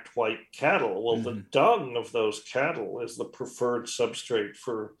humpbacked white cattle. Well, the dung of those cattle is the preferred substrate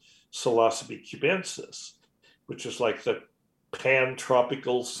for Psilocybe cubensis, which is like the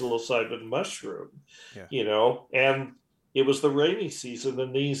pan-tropical psilocybin mushroom, and it was the rainy season,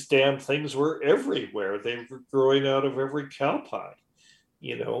 and these damn things were everywhere. They were growing out of every cow pie,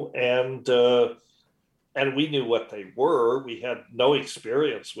 and we knew what they were. We had no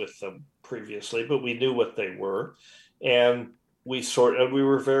experience with them previously, but we knew what they were, and we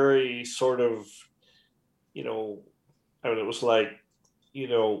were very sort of, it was like,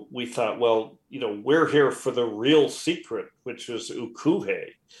 we thought, well, we're here for the real secret, which is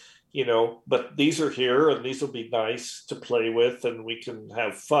ukuhe, but these are here, and these will be nice to play with, and we can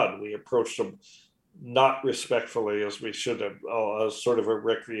have fun. We approached them not respectfully as we should have, as sort of a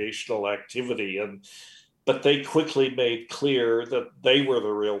recreational activity, but they quickly made clear that they were the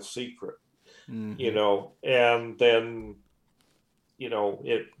real secret, and then,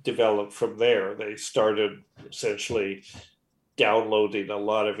 it developed from there. They started essentially downloading a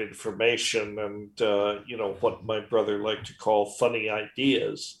lot of information and what my brother liked to call funny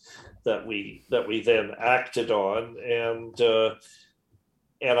ideas that we then acted on, and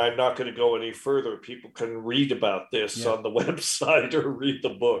I'm not going to go any further. People can read about this on the website or read the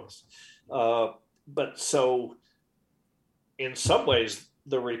books, but so in some ways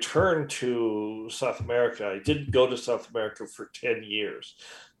the return to South America, I didn't go to South America for 10 years.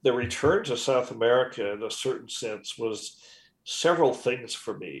 The return to South America in a certain sense was several things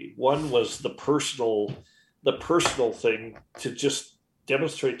for me. One was the personal thing, to just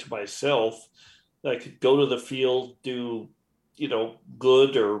demonstrate to myself that I could go to the field, do,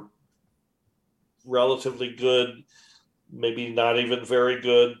 good or relatively good, maybe not even very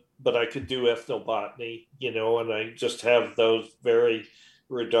good, but I could do ethnobotany, and I just have those very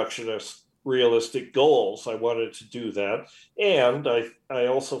reductionist, realistic goals. I wanted to do that. And I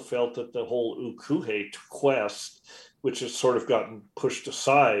also felt that the whole ukuhe quest, which has sort of gotten pushed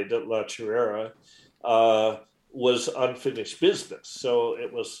aside at La Chorrera, was unfinished business. So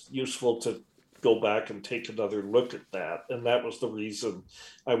it was useful to go back and take another look at that. And that was the reason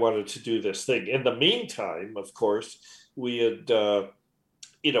I wanted to do this thing. In the meantime, of course, we had,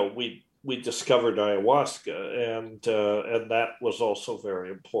 we discovered ayahuasca, and that was also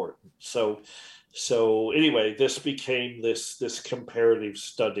very important. So anyway, this became this comparative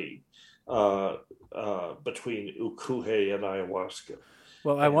study between ukuhe and ayahuasca.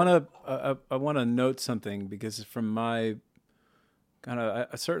 Well, And I want to note something, because from my kind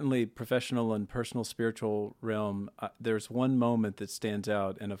of certainly professional and personal spiritual realm, there's one moment that stands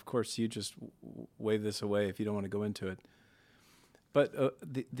out, and of course you just wave this away if you don't want to go into it. But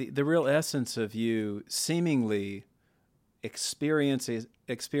the real essence of you seemingly experiencing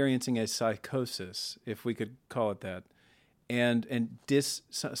a psychosis, if we could call it that, and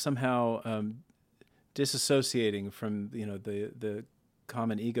somehow disassociating from the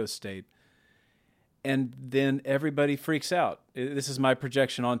common ego state, and then everybody freaks out. This is my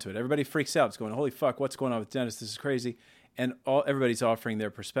projection onto it. Everybody freaks out. It's going, holy fuck, what's going on with Dennis? This is crazy, and everybody's offering their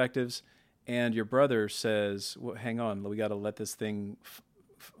perspectives. And your brother says, well, hang on, we got to let this thing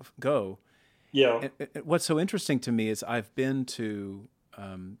go. yeah, And what's so interesting to me is I've been to,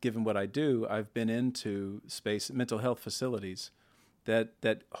 given what I do, I've been into mental health facilities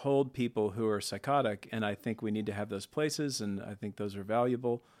that hold people who are psychotic, and I think we need to have those places, and I think those are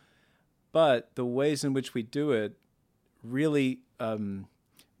valuable. But the ways in which we do it really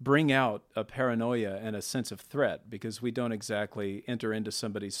bring out a paranoia and a sense of threat, because we don't exactly enter into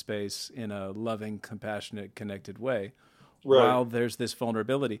somebody's space in a loving, compassionate, connected way, right, while there's this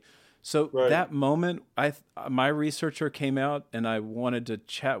vulnerability. So right. that moment, my researcher came out, and I wanted to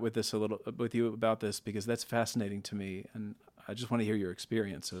chat with you about this, because that's fascinating to me, and I just want to hear your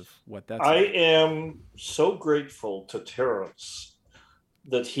experience of what that's I like. am so grateful to Terence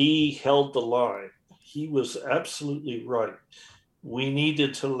that he held the line. He was absolutely right. We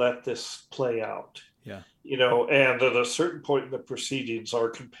needed to let this play out. Yeah. And at a certain point in the proceedings, our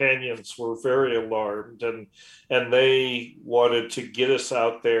companions were very alarmed, and they wanted to get us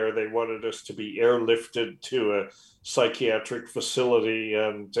out there. They wanted us to be airlifted to a psychiatric facility,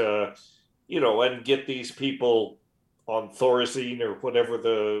 and get these people on Thorazine or whatever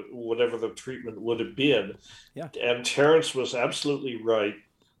the treatment would have been. Yeah. And Terence was absolutely right.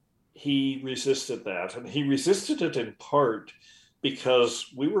 He resisted that, and he resisted it in part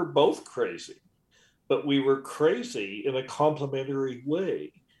because we were both crazy, but we were crazy in a complementary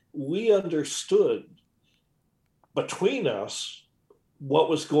way. We understood between us what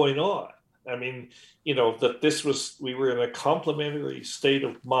was going on. I mean, that we were in a complementary state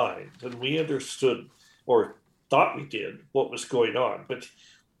of mind, and we understood, or thought we did, what was going on.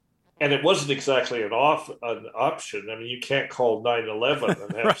 And it wasn't exactly an option. I mean, you can't call 911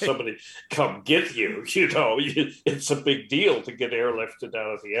 and have Right. somebody come get you. It's a big deal to get airlifted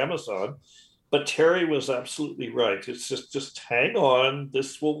out of the Amazon. But Terry was absolutely right. It's just hang on.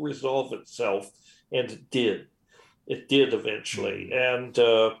 This will resolve itself, and it did. It did eventually. Mm.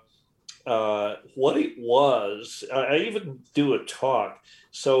 And what it was, I even do a talk.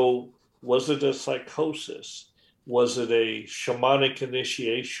 So, was it a psychosis? Was it a shamanic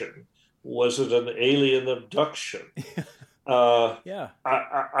initiation? Was it an alien abduction? Yeah.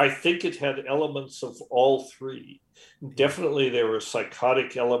 I think it had elements of all three. Yeah. Definitely, there were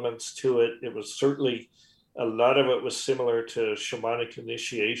psychotic elements to it. It was certainly, a lot of it was similar to shamanic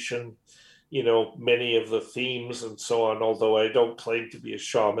initiation. Many of the themes and so on, although I don't claim to be a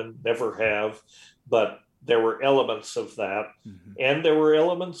shaman, never have, but there were elements of that. Mm-hmm. And there were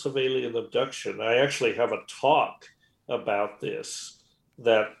elements of alien abduction. I actually have a talk about this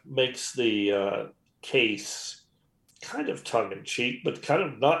that makes the case kind of tongue in cheek, but kind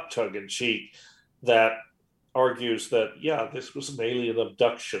of not tongue in cheek, that argues that, yeah, this was an alien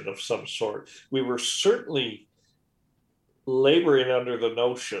abduction of some sort. We were certainly laboring under the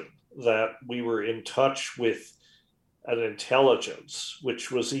notion that we were in touch with an intelligence,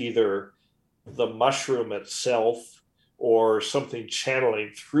 which was either the mushroom itself or something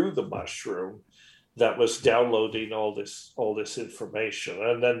channeling through the mushroom that was downloading all this information.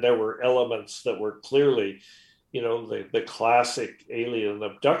 And then there were elements that were clearly, the classic alien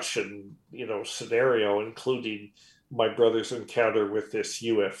abduction, scenario, including my brother's encounter with this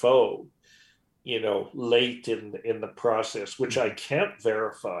UFO, late in the process, which I can't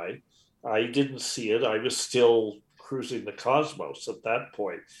verify. I didn't see it. I was still cruising the cosmos at that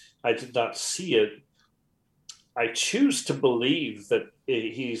point. I did not see it. I choose to believe that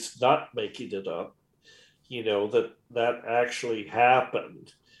he's not making it up, that actually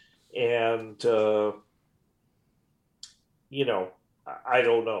happened. And, I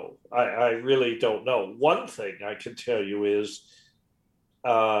don't know. I really don't know. One thing I can tell you is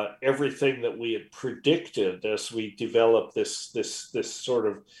everything that we had predicted as we developed this sort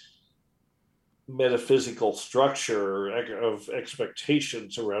of metaphysical structure of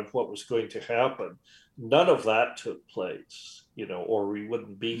expectations around what was going to happen, none of that took place, or we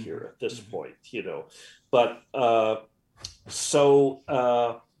wouldn't be here at this point, But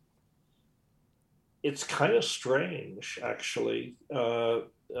so it's kind of strange, actually,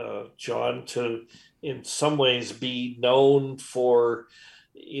 John, to in some ways be known for,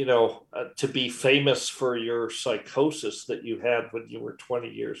 to be famous for your psychosis that you had when you were 20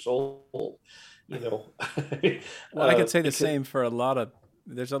 years old, you know. Well, I could say the Because, same for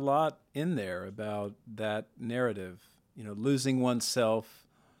there's a lot in there about that narrative, losing oneself,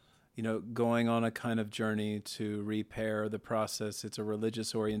 going on a kind of journey to repair the process. It's a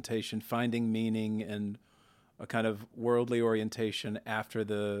religious orientation, finding meaning and a kind of worldly orientation after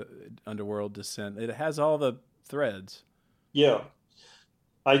the underworld descent. It has all the threads. yeah,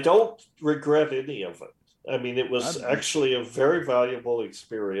 I don't regret any of it. I mean, it I, was actually a very valuable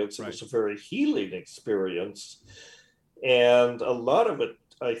experience. It right. was a very healing experience. And a lot of it,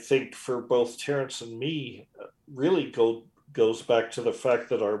 I think, for both Terrence and me, really goes back to the fact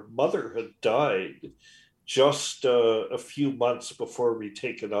that our mother had died just a few months before we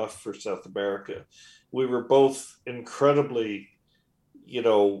taken off for South America. We were both incredibly,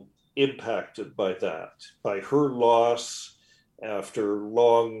 impacted by that, by her loss after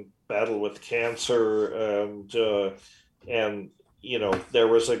long battle with cancer, and there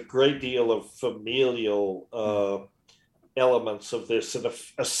was a great deal of familial elements of this, and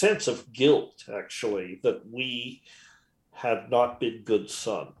a sense of guilt, actually, that we had not been good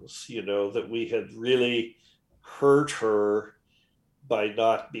sons, that we had really hurt her by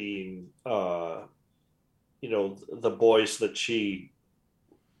not being, the boys that she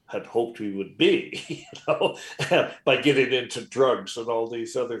had hoped we would be, by getting into drugs and all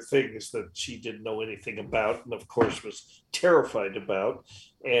these other things that she didn't know anything about, and of course was terrified about.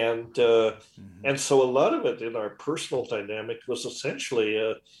 And so a lot of it in our personal dynamic was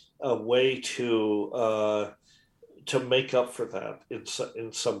essentially a way to make up for that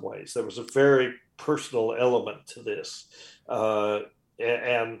in some ways. There was a very personal element to this,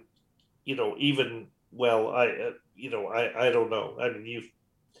 and even I don't know. I mean,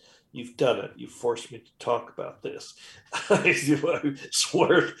 you've done it. You forced me to talk about this. I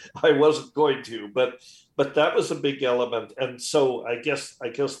swear I wasn't going to, but that was a big element. And so I guess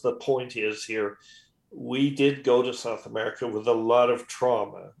the point is here, we did go to South America with a lot of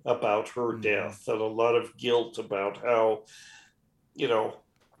trauma about her death and a lot of guilt about how,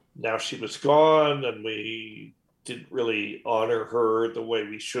 now she was gone and we didn't really honor her the way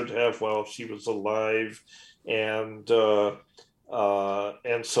we should have while she was alive. And so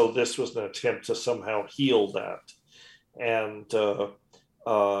this was an attempt to somehow heal that. And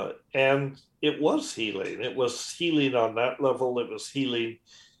it was healing. It was healing on that level. It was healing.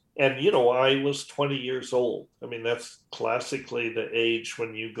 And, I was 20 years old. I mean, that's classically the age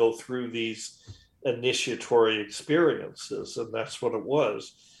when you go through these initiatory experiences, and that's what it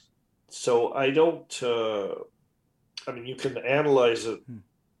was. So I don't, you can analyze it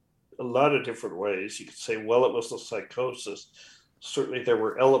a lot of different ways. You could say, well, it was a psychosis. Certainly there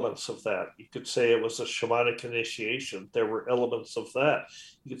were elements of that. You could say it was a shamanic initiation. There were elements of that.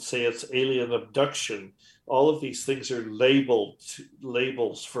 You could say it's alien abduction. All of these things are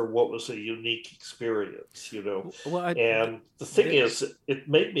labels for what was a unique experience, Well, and the thing is, it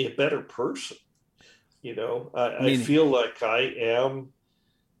made me a better person. I feel like I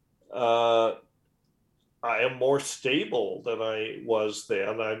am more stable than I was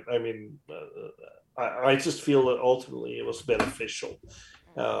then. I just feel that ultimately it was beneficial.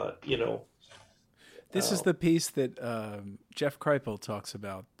 This is the piece that Jeff Kripal talks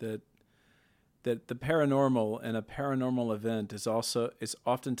about, that the paranormal and a paranormal event is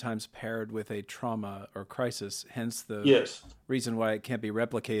oftentimes paired with a trauma or crisis. Hence the reason why it can't be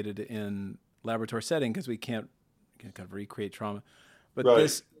replicated in laboratory setting, because we can't kind of recreate trauma.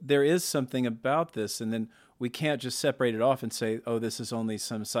 But there is something about this, and then we can't just separate it off and say, oh, this is only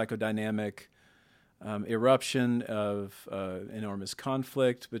some psychodynamic eruption of enormous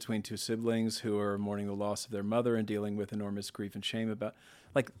conflict between two siblings who are mourning the loss of their mother and dealing with enormous grief and shame about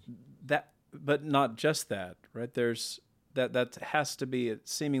that. But not just that, right? There's that has to be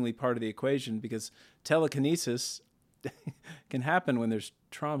seemingly part of the equation, because telekinesis can happen when there's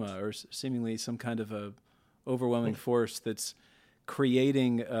trauma or seemingly some kind of a overwhelming force that's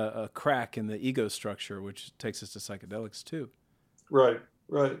creating a crack in the ego structure, which takes us to psychedelics too. Right.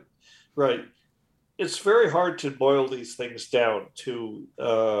 it's very hard to boil these things down to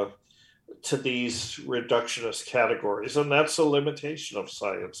these reductionist categories, and that's a limitation of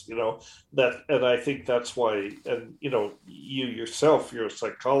science, that. And I think that's why, and you yourself, you're a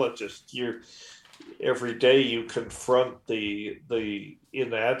psychologist, you're every day you confront the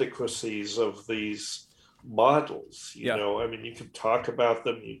inadequacies of these models. I mean, you can talk about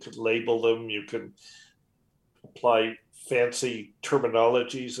them, you can label them, you can apply fancy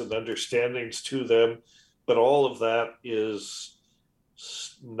terminologies and understandings to them, but all of that is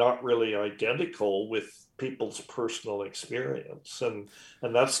not really identical with people's personal experience. And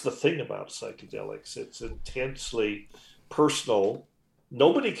that's the thing about psychedelics. It's intensely personal.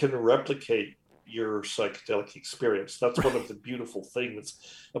 Nobody can replicate your psychedelic experience. That's one of the beautiful things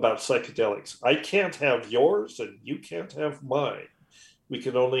about psychedelics. I can't have yours and you can't have mine. We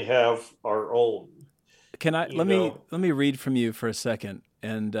can only have our own. Can I let me read from you for a second,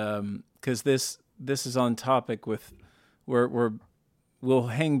 and because this is on topic with we'll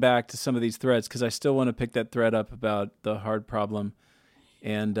hang back to some of these threads, because I still want to pick that thread up about the hard problem,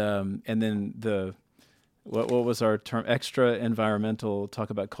 and then the what was our term, extra environmental, talk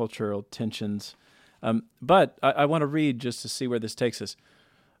about cultural tensions. But I want to read just to see where this takes us.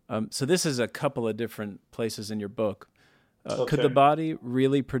 So this is a couple of different places in your book. Okay. Could the body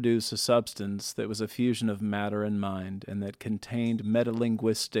really produce a substance that was a fusion of matter and mind, and that contained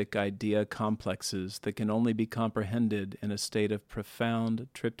metalinguistic idea complexes that can only be comprehended in a state of profound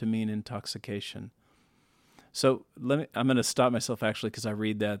tryptamine intoxication? So I'm going to stop myself, actually, because I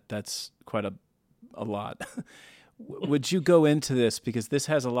read that's quite a lot. Would you go into this, because this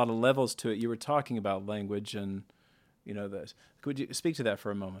has a lot of levels to it? You were talking about language and this. Could you speak to that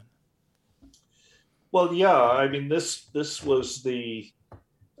for a moment? Well, yeah. I mean, this was the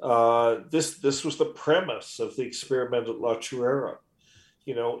this was the premise of the experiment at La Churrera.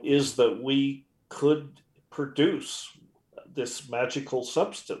 Is that we could produce this magical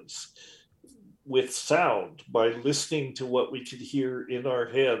substance with sound by listening to what we could hear in our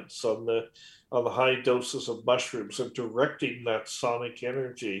heads on the high doses of mushrooms, and directing that sonic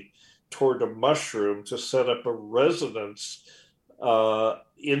energy toward a mushroom to set up a resonance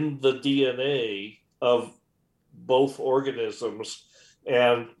in the DNA of both organisms.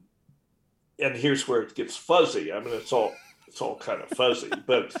 And here's where it gets fuzzy. I mean, it's all kind of fuzzy,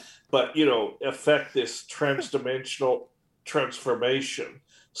 but affect this transdimensional transformation,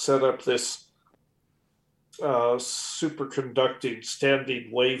 set up this superconducting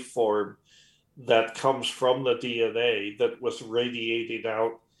standing waveform that comes from the DNA that was radiating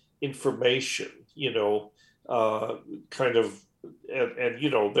out information, kind of, and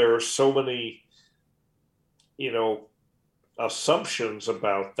there are so many, assumptions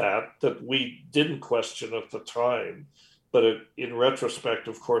about that we didn't question at the time. But in retrospect,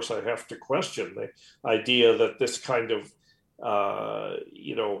 of course, I have to question the idea that this kind of,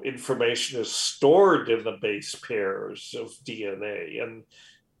 information is stored in the base pairs of DNA, and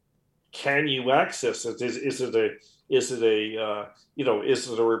can you access it? Is it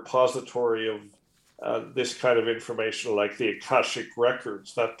a repository of this kind of information, like the Akashic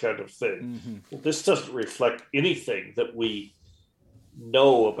records, that kind of thing? Mm-hmm. Well, this doesn't reflect anything that we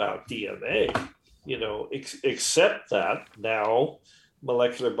know about DNA, except that now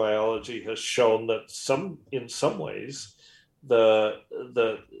molecular biology has shown that in some ways the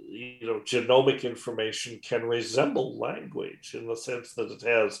genomic information can resemble language, in the sense that it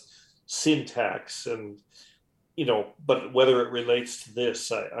has syntax, and but whether it relates to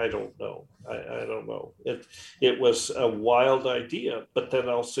this, I don't know. I don't know. It was a wild idea. But then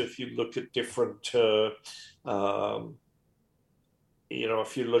also, if you look at different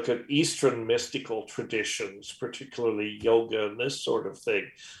if you look at Eastern mystical traditions, particularly yoga and this sort of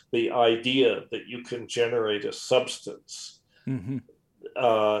thing, the idea that you can generate a substance, mm-hmm.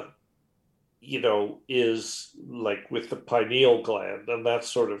 Is like with the pineal gland and that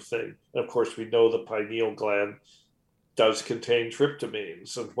sort of thing. And of course, we know the pineal gland does contain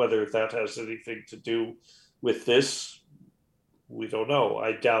tryptamines, and whether that has anything to do with this, we don't know.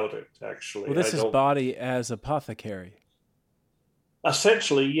 I doubt it, actually. Well, this is body as apothecary.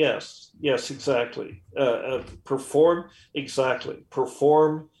 Essentially, yes, exactly. Perform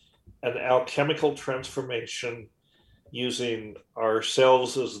an alchemical transformation using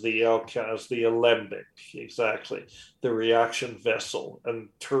ourselves as the alembic, exactly, the reaction vessel, and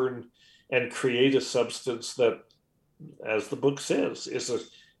create a substance that, as the book says,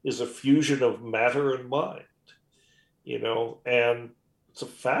 is a fusion of matter and mind. And it's a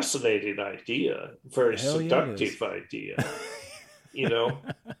fascinating idea, very seductive idea.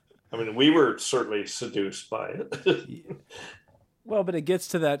 I mean, we were certainly seduced by it. Well, but it gets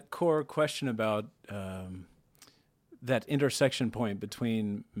to that core question about that intersection point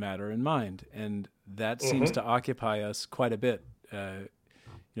between matter and mind, and that seems Mm-hmm. to occupy us quite a bit.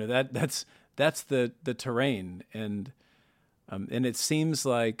 That's the terrain, and it seems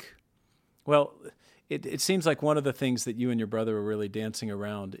like, well, it seems like one of the things that you and your brother are really dancing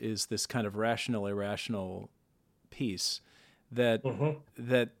around is this kind of rational irrational piece that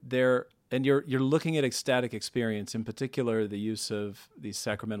Mm-hmm. there, and you're looking at ecstatic experience, in particular the use of these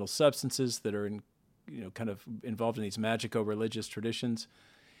sacramental substances that are kind of involved in these magico religious traditions,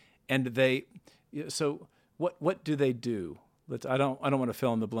 and so what do they do? I don't want to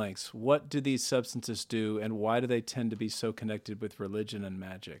fill in the blanks. What do these substances do, and why do they tend to be so connected with religion and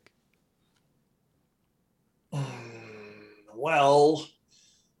magic? Well,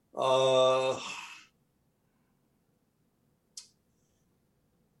 uh,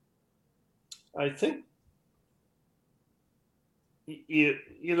 I think you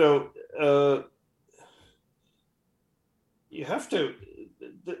know you have to.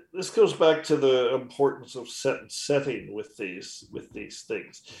 This goes back to the importance of setting with these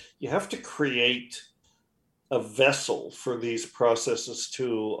things. You have to create a vessel for these processes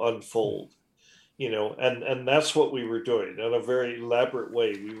to unfold. And that's what we were doing in a very elaborate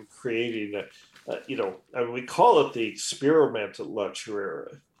way. We were creating and we call it the experiment at La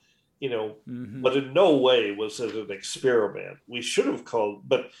Churera, Mm-hmm. but in no way was it an experiment. We should have called,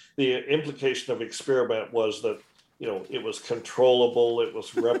 but the implication of experiment was that, it was controllable, it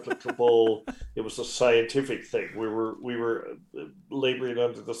was replicable, it was a scientific thing. We were laboring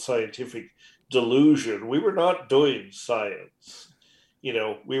under the scientific delusion. We were not doing science.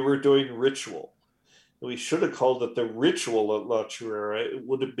 We were doing ritual. We should have called it the ritual at La Churera. It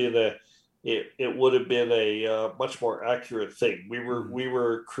would have been a much more accurate thing. We were Mm-hmm. we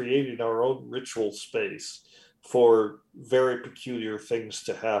were creating our own ritual space for very peculiar things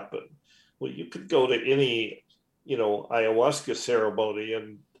to happen. Well, you could go to any ayahuasca ceremony,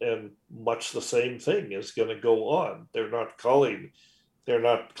 and much the same thing is going to go on. They're not claiming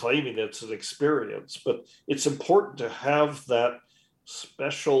it's an experience, but it's important to have that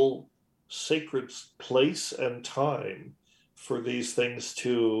special sacred place and time for these things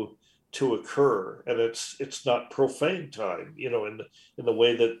to occur, and it's not profane time, in the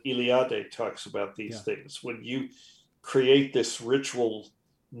way that Iliade talks about these Yeah. things. When you create this ritual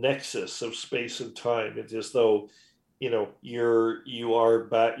nexus of space and time, it's as though you're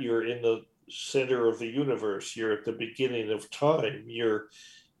in the center of the universe, you're at the beginning of time,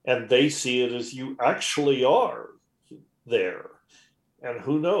 and they see it as you actually are there. And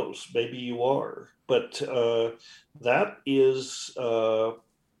who knows, maybe you are, but that is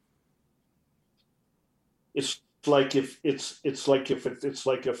it's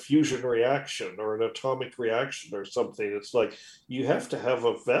like a fusion reaction or an atomic reaction or something. It's like you have to have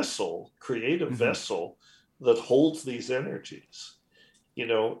a vessel, create a Mm-hmm. vessel that holds these energies,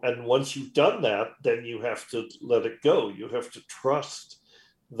 and once you've done that, then you have to let it go. You have to trust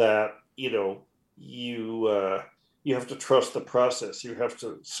that, you have to trust the process. You have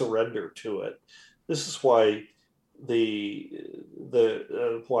to surrender to it. This is why the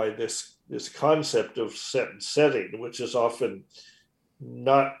why this concept of setting, which is often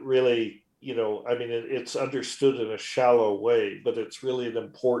not really, I mean, it's understood in a shallow way, but it's really an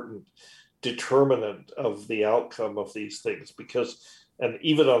important determinant of the outcome of these things. Because, and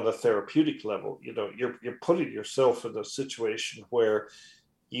even on the therapeutic level, you're putting yourself in a situation where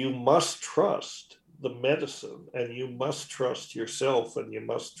you must trust the medicine, and you must trust yourself, and you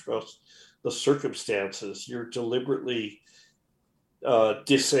must trust the circumstances. You're deliberately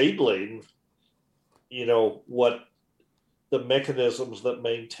disabling, what the mechanisms that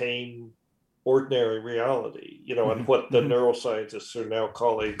maintain ordinary reality, Mm-hmm. and what the Mm-hmm. neuroscientists are now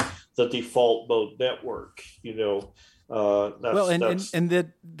calling the default mode network. Well, That's and that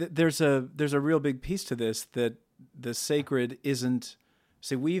there's a real big piece to this, that the sacred isn't.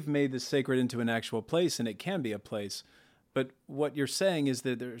 See, we've made the sacred into an actual place, and it can be a place. But what you're saying is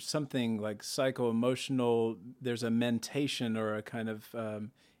that there's something like psycho-emotional. There's a mentation or a kind of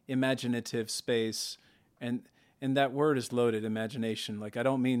imaginative space, and that word is loaded. Imagination. Like, I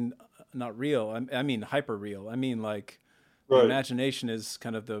don't mean not real. I mean hyper real. I mean, like, the right. imagination is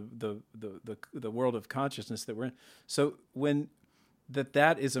kind of the world of consciousness that we're in. So when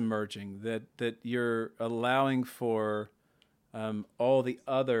that is emerging, that you're allowing for all the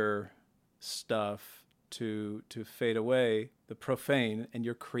other stuff to fade away, the profane, and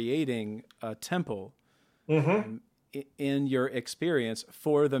you're creating a temple Mm-hmm. in your experience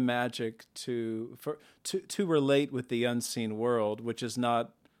for the magic to relate with the unseen world, which is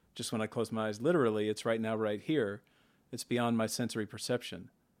not just when I close my eyes literally. It's right now, right here. It's beyond my sensory perception.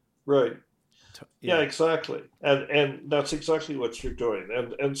 Right. Yeah, Yeah. exactly. And that's exactly what you're doing.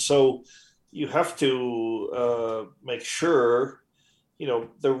 And so you have to make sure,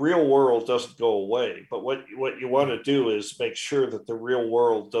 the real world doesn't go away. But what you want to do is make sure that the real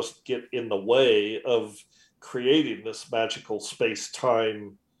world doesn't get in the way of creating this magical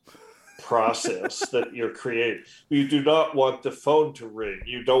space-time process that you're creating. You do not want the phone to ring.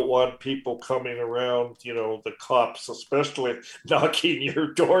 You don't want people coming around, the cops especially knocking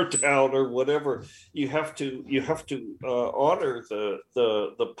your door down or whatever. You have to honor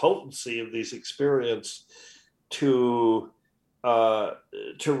the potency of these experiences to uh,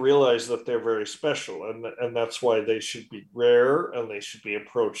 to realize that they're very special, and that's why they should be rare and they should be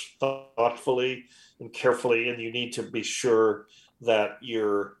approached thoughtfully and carefully. And you need to be sure that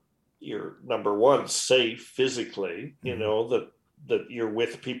you're number one safe physically, that you're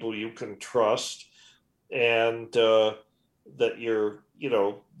with people you can trust, and that that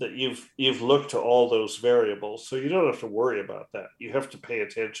you've looked to all those variables, so you don't have to worry about that. You have to pay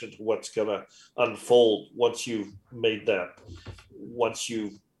attention to what's going to unfold once you've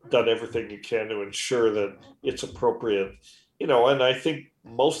done everything you can to ensure that it's appropriate. And I think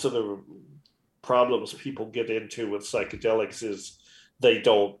most of the problems people get into with psychedelics is they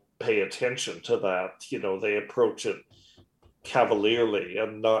don't pay attention to that. They approach it cavalierly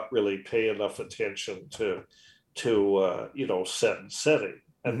and not really pay enough attention to set and setting.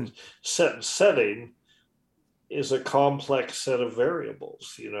 And set and setting is a complex set of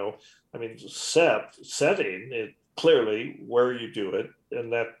variables. I mean, setting it clearly where you do it,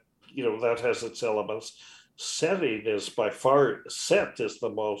 and that has its elements. Setting is by far set is the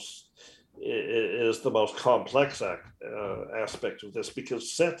most complex aspect of this,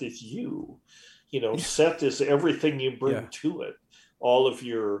 because set is you. Set is everything you bring to it, all of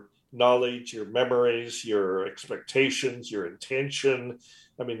your knowledge, your memories, your expectations, your intention.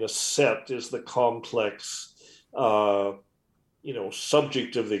 I mean, the set is the complex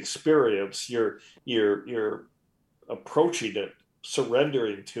subject of the experience. You're approaching it,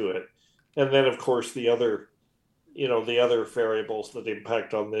 surrendering to it. And then of course the other variables that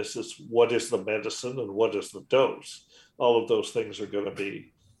impact on this is what is the medicine and what is the dose. All of those things are going to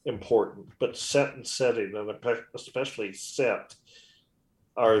be important, but set and setting, and especially set,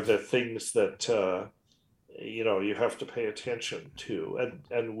 are the things that you have to pay attention to,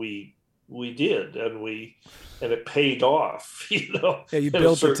 and we did, and it paid off. Yeah, you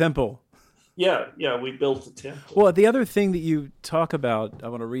built the temple. Yeah, we built the temple. Well, the other thing that you talk about, I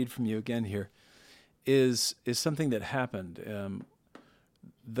want to read from you again here, is something that happened.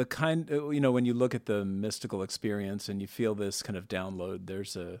 The kind, when you look at the mystical experience and you feel this kind of download,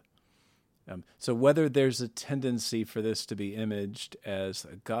 there's so whether there's a tendency for this to be imaged as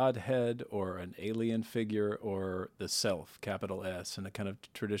a godhead or an alien figure or the self, capital S, and a kind of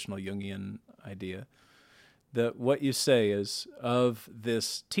traditional Jungian idea, that what you say is of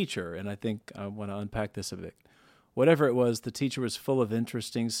this teacher, and I think I want to unpack this a bit. Whatever it was, the teacher was full of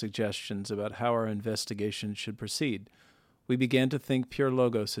interesting suggestions about how our investigation should proceed. We began to think pure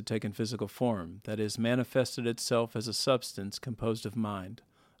logos had taken physical form, that is, manifested itself as a substance composed of mind,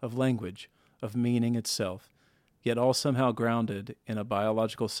 of language, of meaning itself, yet all somehow grounded in a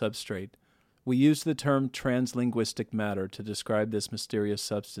biological substrate. We used the term translinguistic matter to describe this mysterious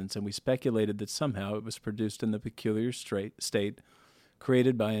substance, and we speculated that somehow it was produced in the peculiar state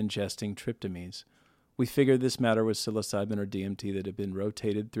created by ingesting tryptamines. We figured this matter was psilocybin or DMT that had been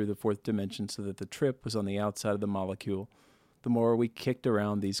rotated through the fourth dimension so that the trip was on the outside of the molecule. The more we kicked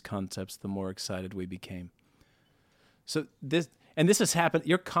around these concepts, the more excited we became. So this has happened.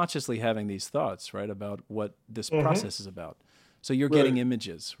 You're consciously having these thoughts, right, about what this process is about. So you're getting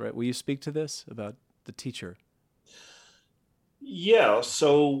images, right? Will you speak to this about the teacher? Yeah.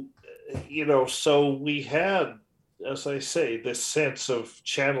 So we had, as I say, this sense of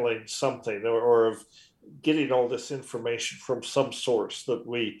channeling something, or of getting all this information from some source that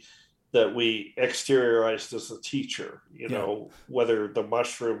we exteriorized as a teacher, whether the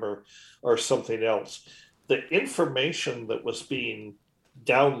mushroom or something else. The information that was being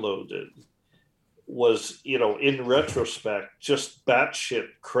downloaded was, in retrospect, just batshit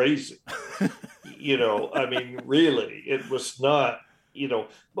crazy. I mean, really, it was not,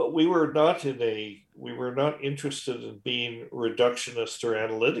 but we were not interested in being reductionist or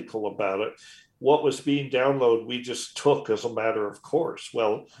analytical about it. What was being downloaded, we just took as a matter of course.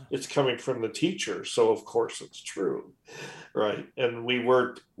 Well, it's coming from the teacher, so of course it's true, right? And we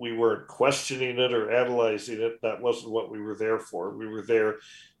weren't questioning it or analyzing it. That wasn't what we were there for. We were there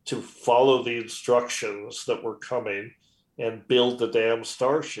to follow the instructions that were coming and build the damn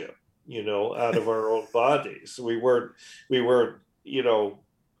starship. out of our own bodies. We weren't,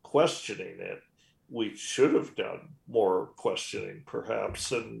 questioning it. We should have done more questioning,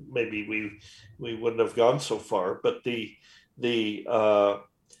 perhaps, and maybe we wouldn't have gone so far. But the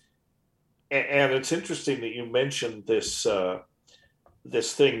and it's interesting that you mentioned this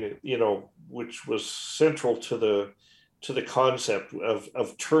thing, which was central to the concept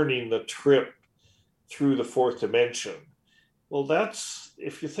of turning the trip through the fourth dimension. Well, that's,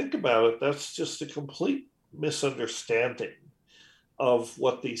 if you think about it, that's just a complete misunderstanding of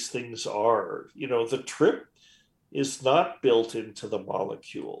what these things are. The trip is not built into the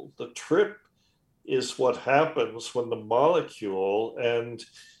molecule. The trip is what happens when the molecule and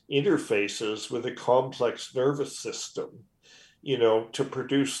interfaces with a complex nervous system, to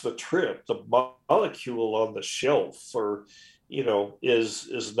produce the trip. The molecule on the shelf, or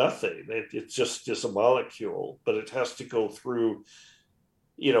is nothing. It just is a molecule, but it has to go through.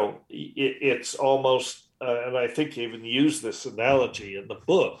 It's almost, and I think you even use this analogy in the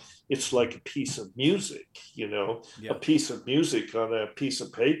book. It's like a piece of music. Yeah. A piece of music on a piece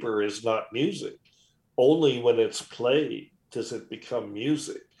of paper is not music. Only when it's played does it become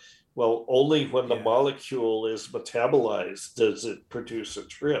music. Well, only when the Yeah. molecule is metabolized does it produce a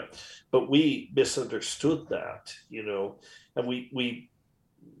trip. But we misunderstood that, and we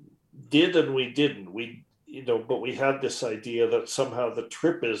did and we didn't. But we had this idea that somehow the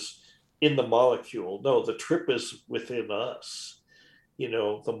trip is in the molecule. No, the trip is within us.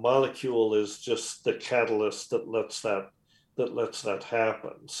 The molecule is just the catalyst that lets that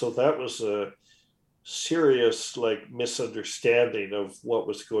happen. So that was a serious misunderstanding of what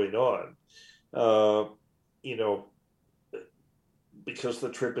was going on, uh, you know because the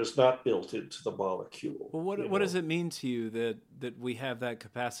trip is not built into the molecule. Well, what does it mean to you that we have that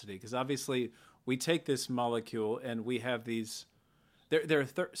capacity? Because obviously we take this molecule and we have these. There are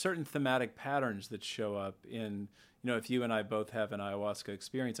certain thematic patterns that show up in, if you and I both have an ayahuasca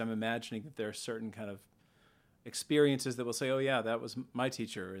experience, I'm imagining that there are certain kind of experiences that will say, oh yeah, that was my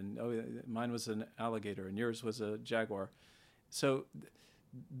teacher, and oh, mine was an alligator, and yours was a jaguar. So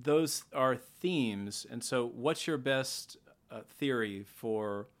those are themes. And so what's your best theory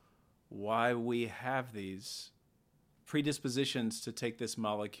for why we have these predispositions to take this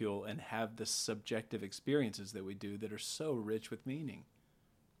molecule and have the subjective experiences that we do that are so rich with meaning?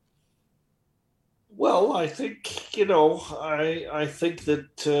 Well, I think, I think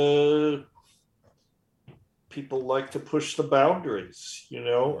that people like to push the boundaries.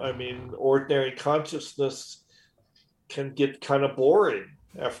 I mean, ordinary consciousness can get kind of boring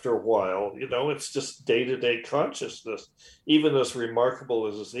after a while. It's just day-to-day consciousness, even as remarkable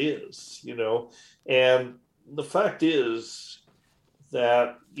as it is. And the fact is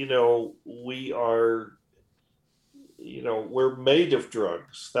that we are, we're made of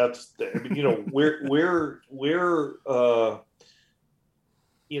drugs.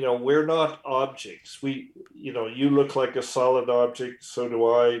 We're not objects. You look like a solid object, so do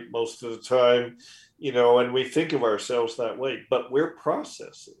I most of the time, and we think of ourselves that way, but we're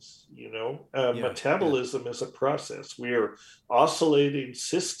processes. Metabolism is a process. We are oscillating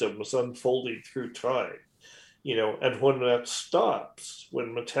systems unfolding through time, and when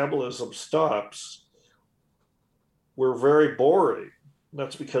metabolism stops, we're very boring.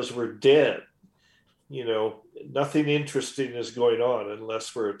 That's because we're dead. Nothing interesting is going on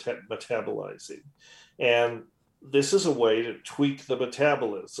unless we're metabolizing. And this is a way to tweak the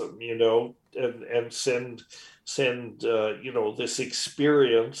metabolism, and send this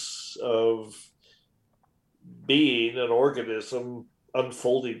experience of being an organism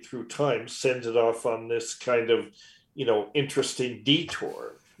unfolding through time, send it off on this kind of, interesting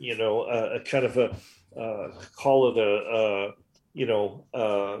detour, a kind of call it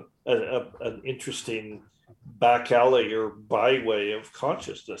an interesting back alley or byway of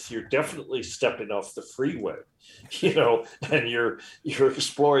consciousness. You're definitely stepping off the freeway, and you're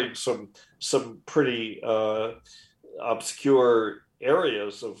exploring some pretty obscure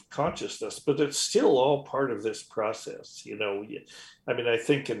areas of consciousness, but it's still all part of this process. I mean, I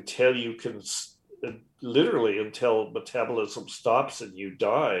think until you can literally, until metabolism stops and you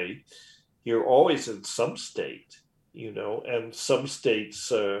die, you're always in some state, and some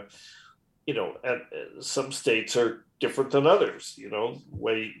states, and some states are different than others,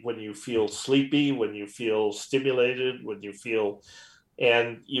 when you feel sleepy, when you feel stimulated,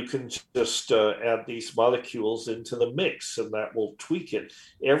 and you can just add these molecules into the mix, and that will tweak it.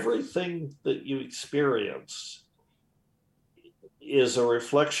 Everything that you experience is a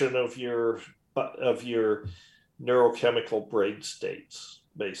reflection of your neurochemical brain states.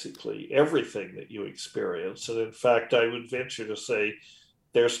 Basically, everything that you experience. And in fact, I would venture to say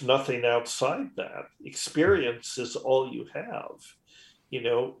there's nothing outside that. Experience is all you have.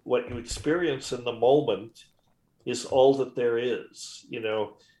 What you experience in the moment is all that there is.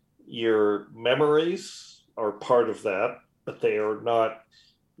 Your memories are part of that, but they are not,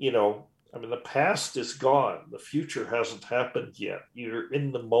 the past is gone. The future hasn't happened yet. You're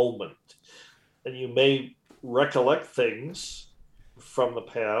in the moment. And you may recollect things from the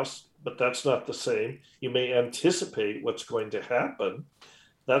past, but that's not the same. You may anticipate what's going to happen.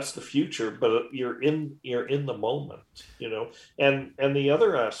 That's the future, but you're in the moment, And the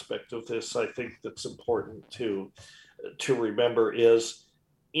other aspect of this, I think, that's important to remember is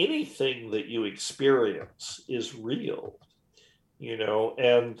anything that you experience is real,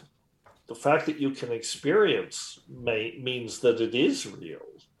 and the fact that you can experience means that it is real,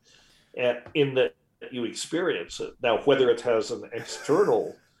 and in that you experience it. Now, whether it has an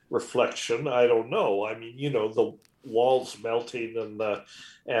external reflection, I don't know. I mean, the walls melting and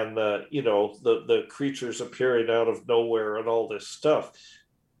the creatures appearing out of nowhere and all this stuff.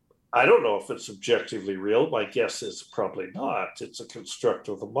 I don't know if it's objectively real. My guess is probably not. It's a construct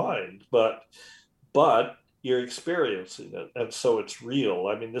of the mind, but you're experiencing it, and so it's real.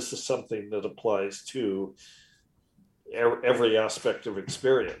 I mean, this is something that applies to every aspect of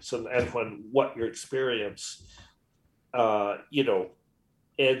experience, and when what your experience,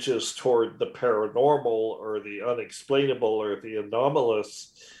 edges toward the paranormal or the unexplainable or the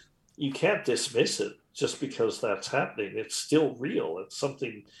anomalous, you can't dismiss it just because that's happening. It's still real. It's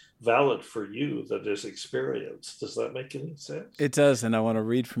something valid for you that is experienced. Does that make any sense? It does, and I want to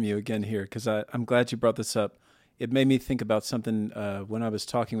read from you again here because I'm glad you brought this up. It made me think about something when I was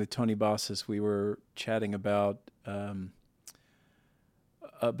talking with Tony Bossis. We were chatting about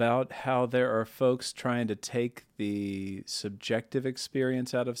how there are folks trying to take the subjective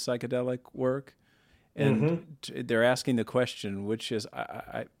experience out of psychedelic work. And they're asking the question, which is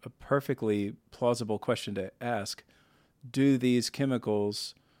a perfectly plausible question to ask: do these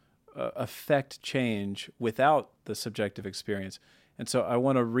chemicals affect change without the subjective experience? And so I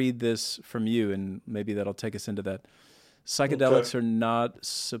want to read this from you, and maybe that'll take us into that. Psychedelics are not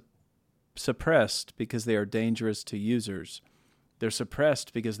suppressed because they are dangerous to users. They're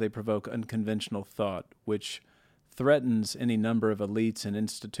suppressed because they provoke unconventional thought, which threatens any number of elites and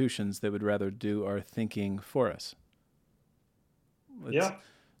institutions that would rather do our thinking for us.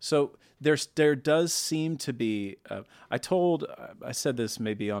 So there does seem to be. I said this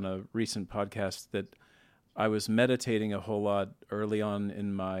maybe on a recent podcast that I was meditating a whole lot early on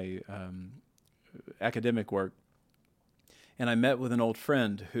in my academic work, and I met with an old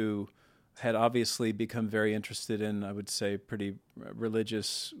friend who had obviously become very interested in, I would say, pretty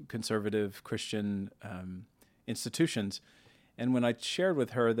religious, conservative Christian institutions. And when I shared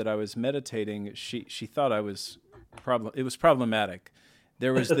with her that I was meditating, she thought it was problematic.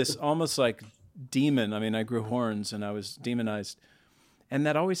 There was this almost like demon. I mean, I grew horns and I was demonized. And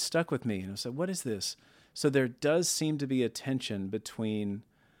that always stuck with me. And I said, what is this? So there does seem to be a tension between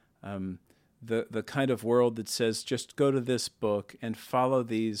the kind of world that says, just go to this book and follow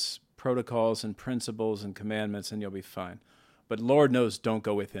these protocols and principles and commandments and you'll be fine. But Lord knows, don't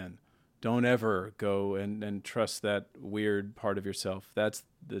go within. Don't ever go and trust that weird part of yourself. That's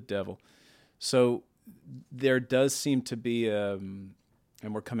the devil. So there does seem to be, and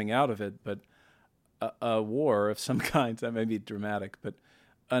we're coming out of it, but a war of some kind. That may be dramatic, but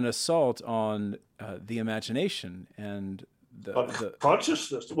an assault on the imagination and the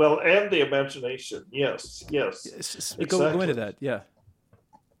consciousness. Well, and the imagination. Yes. Exactly. Go into that. Yeah.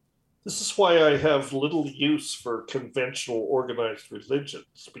 This is why I have little use for conventional organized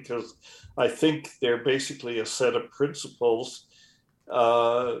religions, because I think they're basically a set of principles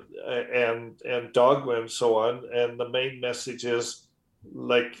and dogma and so on. And the main message is,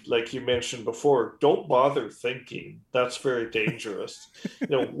 like you mentioned before, don't bother thinking. That's very dangerous.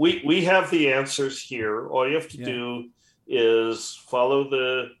 We have the answers here. All you have to do is follow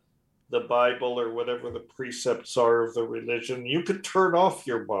the Bible or whatever the precepts are of the religion. You could turn off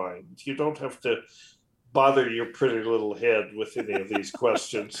your mind. You don't have to bother your pretty little head with any of these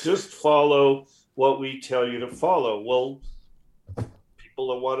questions. Just follow what we tell you to follow. Well, people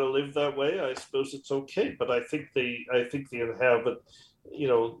that want to live that way, I suppose it's okay. But I think the inhabit,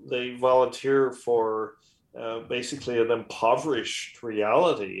 they volunteer for basically an impoverished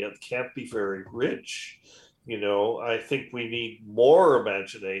reality. It can't be very rich. I think we need more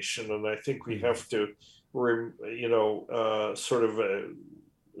imagination, and I think we have to, sort of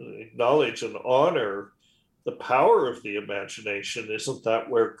acknowledge and honor the power of the imagination. Isn't that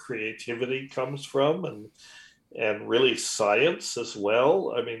where creativity comes from, and really science as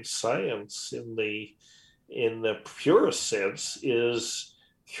well? I mean, science in the purest sense is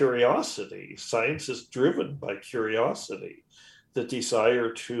curiosity. Science is driven by curiosity, the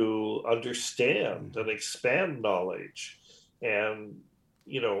desire to understand and expand knowledge and,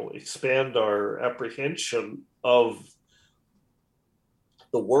 expand our apprehension of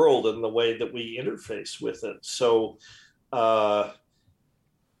the world and the way that we interface with it. So I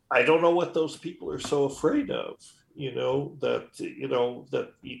don't know what those people are so afraid of, that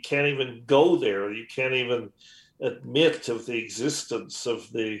you can't even go there. You can't even admit of the existence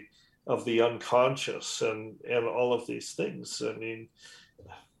of the unconscious and all of these things. I mean,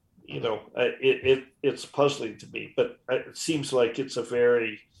 it's puzzling to me, but it seems like it's a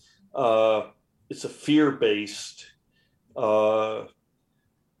very it's a fear-based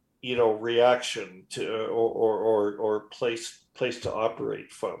reaction to or place to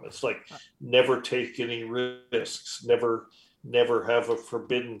operate from. It's like never take any risks, never have a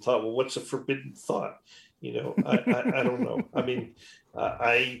forbidden thought. Well, what's a forbidden thought? I don't know. I mean,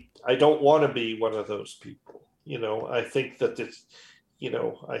 I don't want to be one of those people. I think that it's,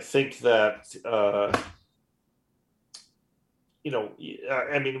 I think that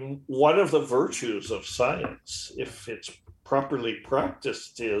I mean, one of the virtues of science, if it's properly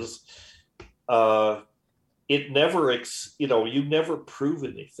practiced, is it never, you never prove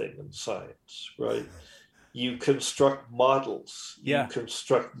anything in science, right? You construct models. Yeah. You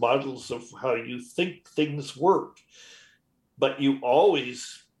construct models of how you think things work, but you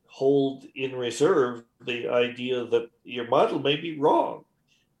always hold in reserve the idea that your model may be wrong.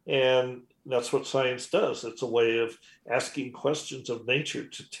 And that's what science does. It's a way of asking questions of nature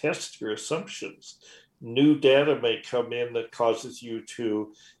to test your assumptions. New data may come in that causes you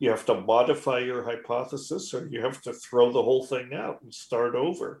have to modify your hypothesis, or you have to throw the whole thing out and start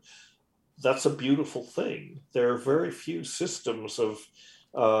over. That's a beautiful thing. There are very few systems of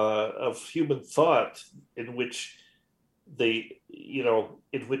human thought in which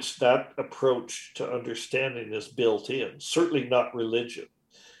in which that approach to understanding is built in. Certainly not religion.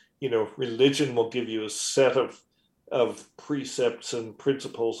 Religion will give you a set of precepts and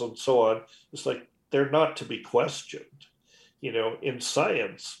principles and so on. It's like they're not to be questioned. In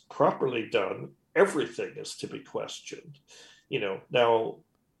science, properly done, everything is to be questioned. Now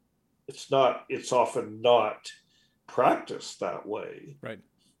it's often not practiced that way. Right.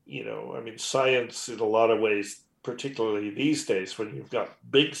 I mean, science in a lot of ways, particularly these days when you've got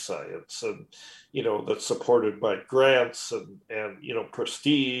big science and that's supported by grants and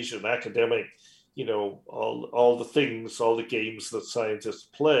prestige and academic, all the things, all the games that scientists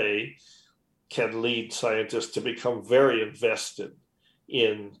play can lead scientists to become very invested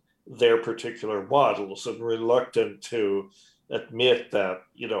in their particular models and reluctant to admit that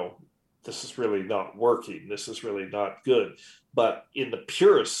this is really not working, this is really not good. But in the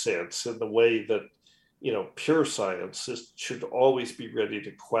purest sense, in the way that pure science should always be ready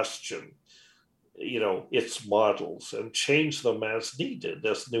to question, its models and change them as needed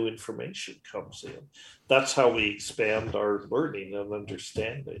as new information comes in. That's how we expand our learning and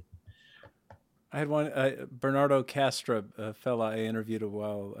understanding. I had one, Bernardo Castro, a fella I interviewed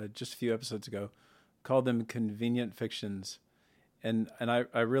just a few episodes ago, called them convenient fictions. And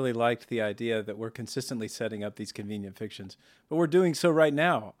I really liked the idea that we're consistently setting up these convenient fictions, but we're doing so right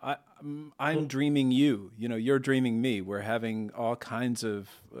now. I'm dreaming you, you're dreaming me. We're having all kinds of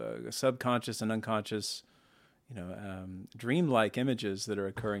subconscious and unconscious, dreamlike images that are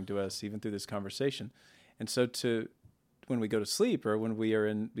occurring to us even through this conversation. And so when we go to sleep or when we are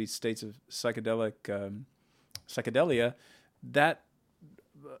in these states of psychedelia, that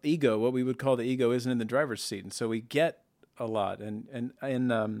ego, what we would call the ego, isn't in the driver's seat. And so we get a lot. And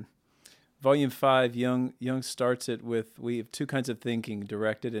in Volume 5, Jung starts it with, we have two kinds of thinking,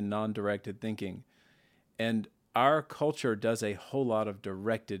 directed and non-directed thinking. And our culture does a whole lot of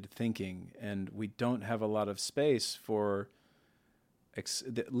directed thinking, and we don't have a lot of space for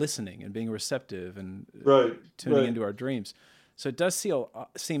listening and being receptive and tuning into our dreams. So it does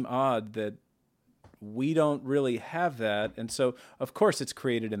seem odd that we don't really have that. And so, of course, it's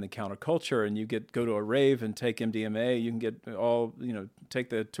created in the counterculture, and you go to a rave and take MDMA. You can get take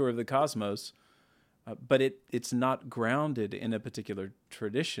the tour of the cosmos, but it's not grounded in a particular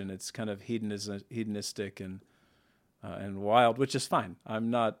tradition. It's kind of hedonistic and wild, which is fine. I'm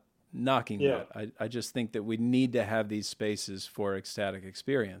not knocking that. I just think that we need to have these spaces for ecstatic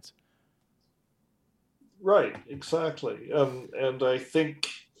experience. Right, exactly. And I think,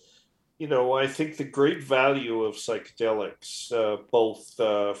 I think the great value of psychedelics, both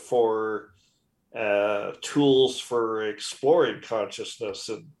for tools for exploring consciousness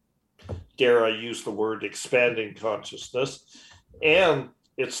and, dare I use the word, expanding consciousness, and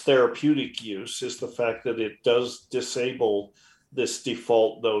its therapeutic use, is the fact that it does disable this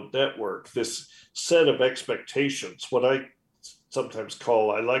default node network, this set of expectations, what I sometimes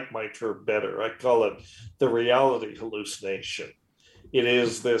call, I like my term better, I call it the reality hallucination. It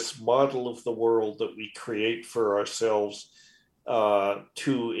is this model of the world that we create for ourselves to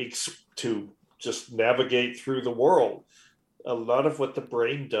just navigate through the world. A lot of what the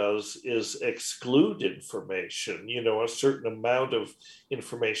brain does is exclude information. A certain amount of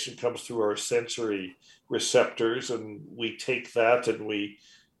information comes through our sensory receptors, and we take that and we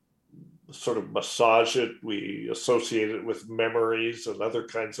sort of massage it. We associate it with memories and other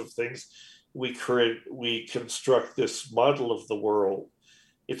kinds of things. We construct this model of the world.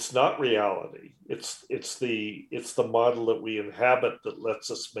 It's not reality. It's the model that we inhabit that lets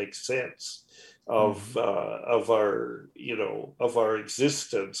us make sense of our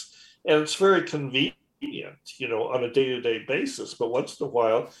existence, and it's very convenient, on a day-to-day basis. But once in a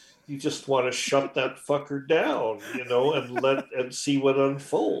while, you just want to shut that fucker down, and see what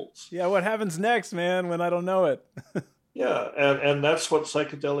unfolds. Yeah, what happens next, man, when I don't know it? Yeah, and that's what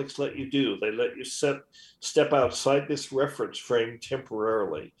psychedelics let you do. They let you step outside this reference frame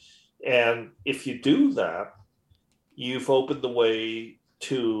temporarily. And if you do that, you've opened the way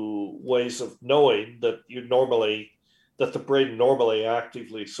to ways of knowing that the brain normally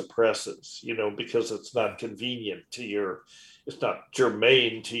actively suppresses, because it's not convenient it's not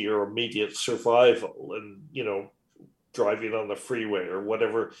germane to your immediate survival, and, driving on the freeway or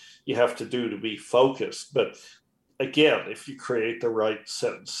whatever you have to do to be focused. But again, if you create the right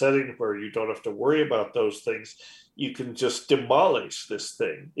setting where you don't have to worry about those things, you can just demolish this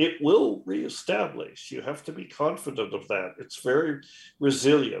thing. It will reestablish. You have to be confident of that. It's very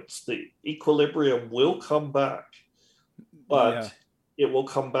resilient. The equilibrium will come back, but it will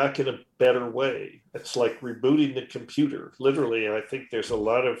come back in a better way. It's like rebooting the computer. Literally, I think there's a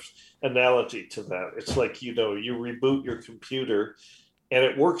lot of analogy to that. It's like, you reboot your computer and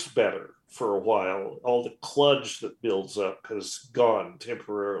it works better for a while. All the kludge that builds up has gone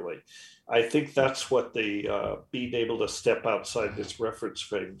temporarily. I think that's what the being able to step outside this reference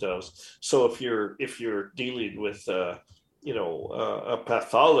frame does. So if you're dealing with a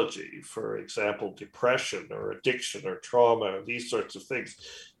pathology, for example, depression or addiction or trauma, these sorts of things,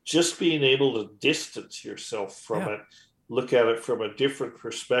 just being able to distance yourself from it, look at it from a different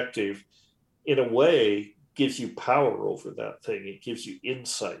perspective, in a way, gives you power over that thing. It gives you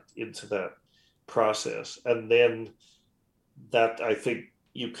insight into that process. And then that, I think,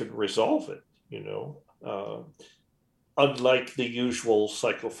 you can resolve it, unlike the usual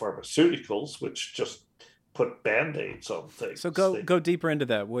psychopharmaceuticals, which just put Band-Aids on things. So go deeper into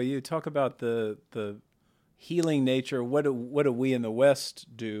that. Will you talk about the healing nature? What do we in the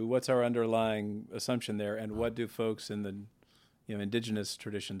West do? What's our underlying assumption there? And what do folks in the indigenous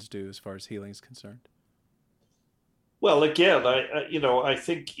traditions do as far as healing is concerned? Well, again, I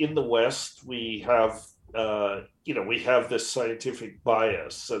think in the West we have this scientific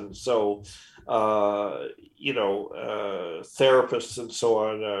bias, and so therapists and so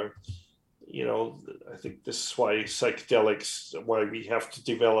on are, I think this is why why we have to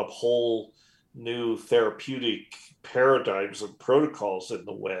develop whole new therapeutic paradigms and protocols in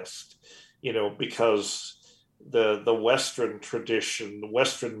the West, because the Western tradition, the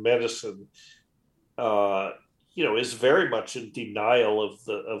Western medicine, is very much in denial of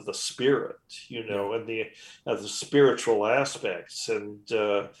the spirit, and the spiritual aspects. And,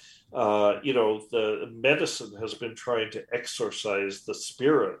 the medicine has been trying to exorcise the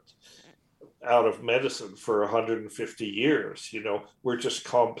spirit out of medicine for 150 years. We're just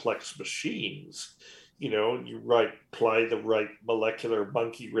complex machines. You apply the right molecular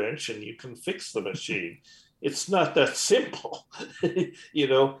monkey wrench and you can fix the machine. It's not that simple,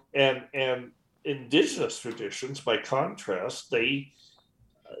 and indigenous traditions, by contrast, they,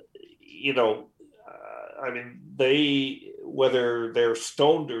 whether they're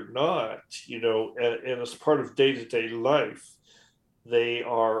stoned or not, and as part of day-to-day life, they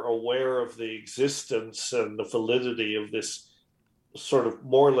are aware of the existence and the validity of this sort of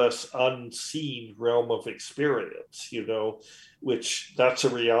more or less unseen realm of experience, which that's a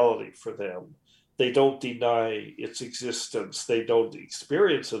reality for them. They don't deny its existence. They don't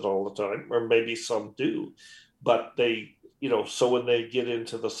experience it all the time, or maybe some do, but they, so when they get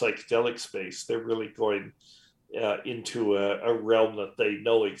into the psychedelic space, they're really going into a realm that they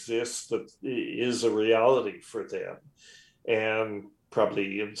know exists, that is a reality for them, and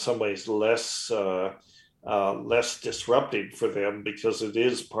probably in some ways less disrupting for them, because it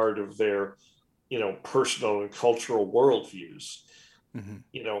is part of their, personal and cultural worldviews. Mm-hmm.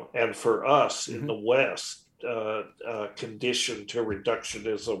 And for us in the West, conditioned to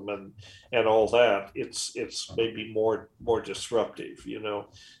reductionism and all that, it's maybe more disruptive,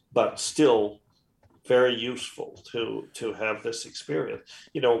 but still very useful to have this experience.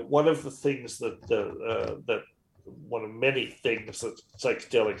 One of the things that one of many things that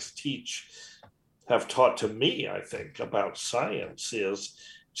psychedelics have taught to me, I think, about science is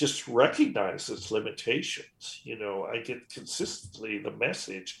just recognize its limitations. I get consistently the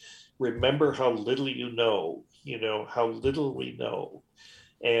message, remember how little how little we know.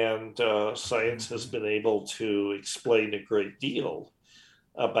 And science has been able to explain a great deal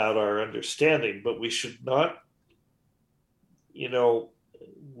about our understanding, but we should not,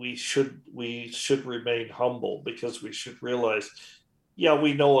 we should remain humble, because we should realize, yeah,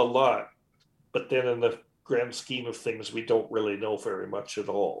 we know a lot, but then in the grand scheme of things, we don't really know very much at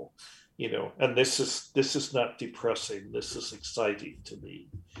all, and this is not depressing. This is exciting to me,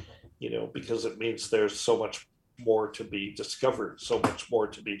 because it means there's so much more to be discovered, so much more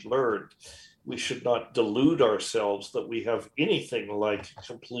to be learned. We should not delude ourselves that we have anything like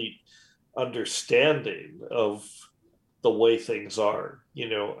complete understanding of the way things are.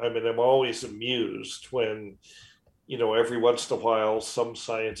 I'm always amused when, every once in a while, some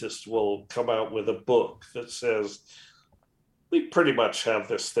scientist will come out with a book that says, we pretty much have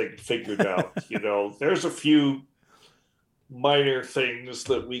this thing figured out. There's a few minor things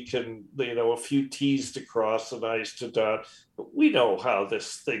that we can, a few T's to cross and I's to dot, but we know how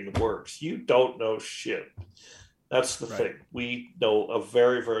this thing works. You don't know shit. That's the thing. We know a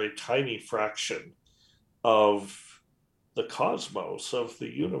very, very tiny fraction of the cosmos, of the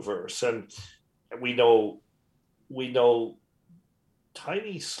universe, and we know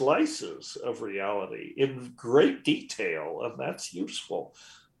tiny slices of reality in great detail, and that's useful.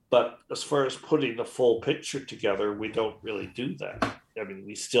 But as far as putting the full picture together, we don't really do that.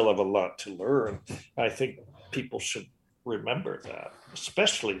 We still have a lot to learn. I think people should remember that,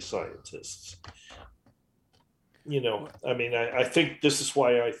 especially scientists. I think this is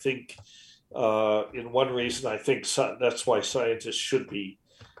why I think, in one reason, I think that's why scientists should be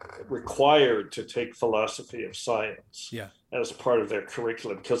required to take philosophy of science as part of their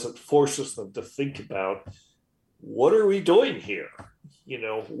curriculum, because it forces them to think about, what are we doing here?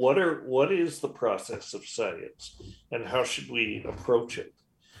 What is the process of science, and how should we approach it?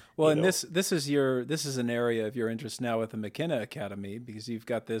 Well, and this is an area of your interest now with the McKenna Academy, because you've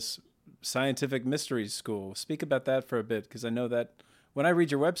got this scientific mysteries school. Speak about that for a bit, because I know that when I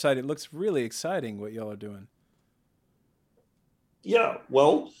read your website, it looks really exciting what y'all are doing. Yeah,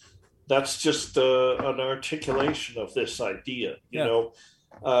 well, that's just an articulation of this idea.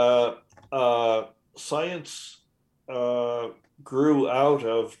 Science grew out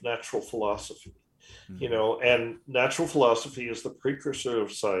of natural philosophy, and natural philosophy is the precursor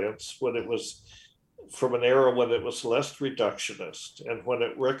of science, when it was from an era when it was less reductionist, and when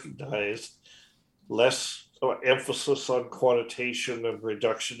it recognized less emphasis on quantitation and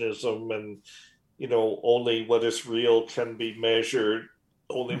reductionism, and only what is real can be measured,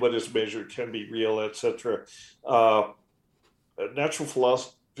 only what is measured can be real, etc. Natural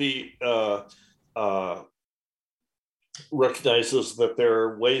philosophy recognizes that there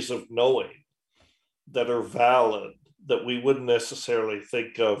are ways of knowing that are valid, that we wouldn't necessarily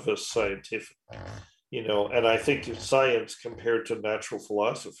think of as scientific. And I think science compared to natural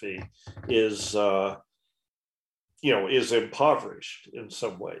philosophy is impoverished in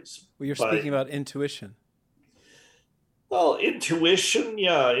some ways. Well, you're speaking about intuition. Well, intuition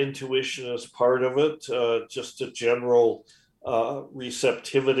is part of it. Just a general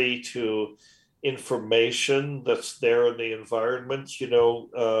receptivity to information that's there in the environment.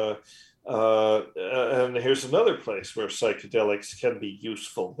 And here's another place where psychedelics can be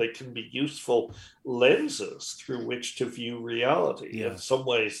useful. They can be useful lenses through which to view reality. Yeah. In some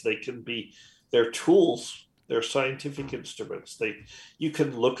ways, they're tools. They're scientific instruments. You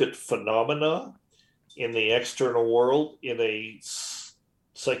can look at phenomena in the external world in a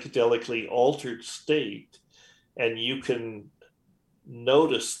psychedelically altered state, and you can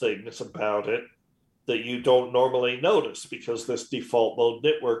notice things about it that you don't normally notice, because this default mode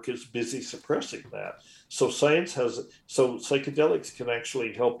network is busy suppressing that. So psychedelics can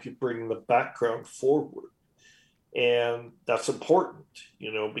actually help you bring the background forward. And that's important,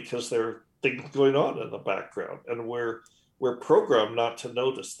 because there are things going on in the background, and we're programmed not to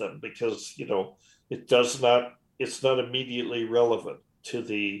notice them, because, it's not immediately relevant to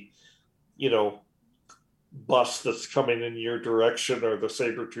the, bus that's coming in your direction, or the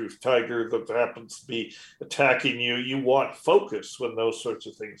saber-toothed tiger that happens to be attacking you. You want focus when those sorts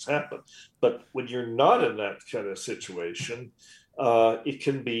of things happen. But when you're not in that kind of situation, it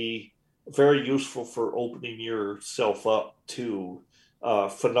can be very useful for opening yourself up to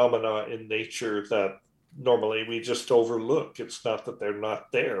phenomena in nature that normally we just overlook. It's not that they're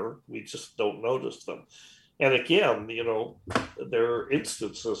not there, we just don't notice them. And again, there are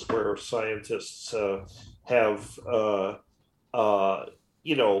instances where scientists have,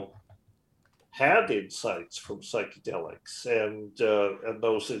 you know, had insights from psychedelics, and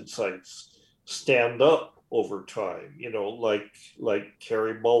those insights stand up over time. Like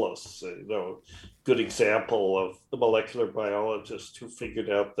Carrie Mullis, good example of the molecular biologist who figured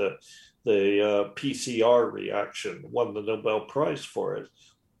out the PCR reaction, won the Nobel Prize for it.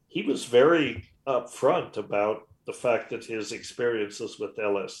 He was very upfront about the fact that his experiences with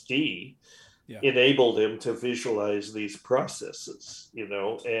LSD enabled him to visualize these processes,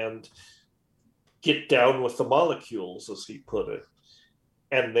 and get down with the molecules, as he put it.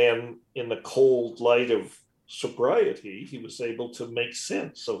 And then in the cold light of sobriety, he was able to make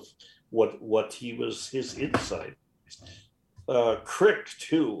sense of what his insight. Crick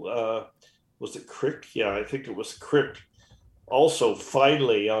too. Was it Crick? Yeah, I think it was Crick. Also,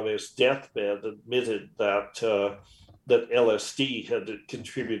 finally, on his deathbed, admitted that LSD had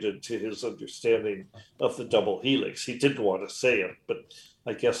contributed to his understanding of the double helix. He didn't want to say it, but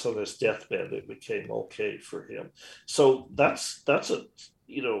I guess on his deathbed it became okay for him. So that's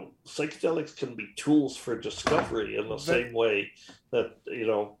psychedelics can be tools for discovery in the same way that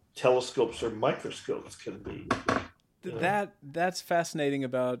telescopes or microscopes can be. That's fascinating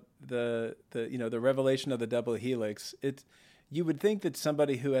about the revelation of the double helix. You would think that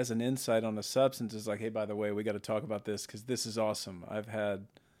somebody who has an insight on a substance is like, hey, by the way, we got to talk about this because this is awesome. I've had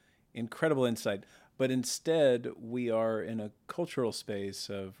incredible insight. But instead, we are in a cultural space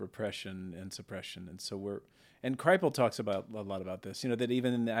of repression and suppression. And so and Kripal talks a lot about this, that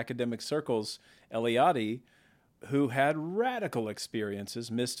even in the academic circles, Eliade, who had radical experiences,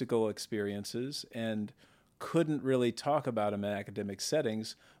 mystical experiences, and couldn't really talk about them in academic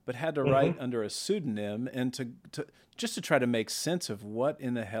settings, but had to write under a pseudonym and to try to make sense of what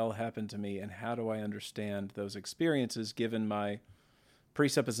in the hell happened to me and how do I understand those experiences given my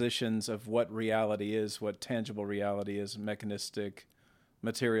presuppositions of what reality is, what tangible reality is, mechanistic,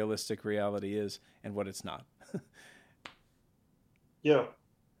 materialistic reality is, and what it's not. Yeah.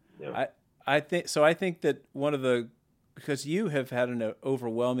 I think that because you have had an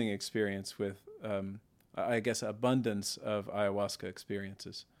overwhelming experience with, I guess, abundance of ayahuasca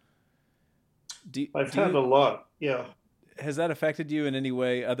experiences. I've had a lot. Yeah. Has that affected you in any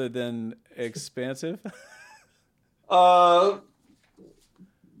way other than expansive? Well,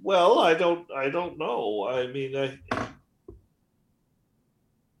 I don't know. I mean,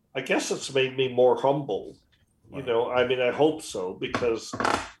 I guess it's made me more humble. Wow. I mean, I hope so, because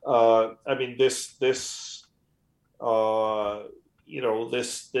I mean, this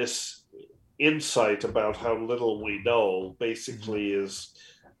insight about how little we know basically is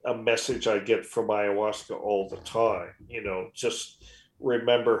a message I get from ayahuasca all the time. Just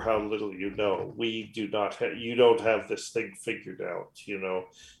remember how little you know. You don't have this thing figured out,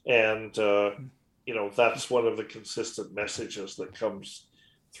 and that's one of the consistent messages that comes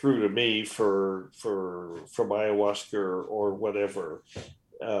through to me from ayahuasca or whatever.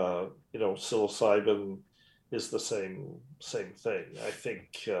 Psilocybin is the same thing, I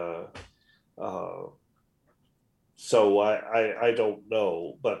think. So I don't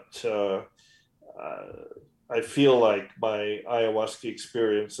know, but I feel like my ayahuasca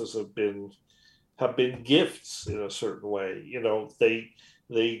experiences have been gifts in a certain way.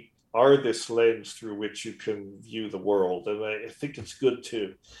 They are this lens through which you can view the world, and I think it's good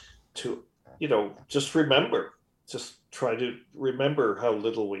to just try to remember how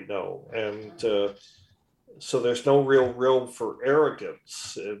little we know, and so there's no real room for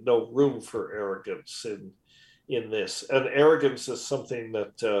arrogance, in this. And arrogance is something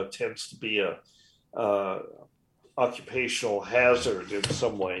that tends to be a occupational hazard in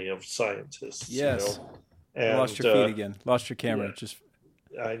some way of scientists. Yes. And, lost your feed again. Lost your camera. Yeah, just.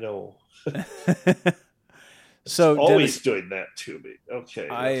 I know. So always Dennis, doing that to me. Okay.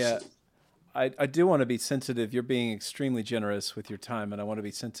 I do want to be sensitive. You're being extremely generous with your time, and I want to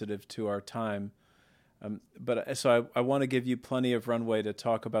be sensitive to our time. So I want to give you plenty of runway to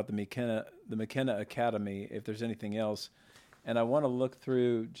talk about the McKenna Academy, if there's anything else. And I want to look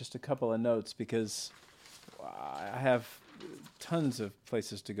through just a couple of notes because I have tons of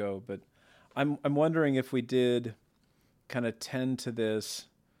places to go. But I'm wondering if we did kind of tend to this,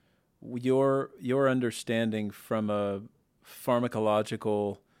 your understanding from a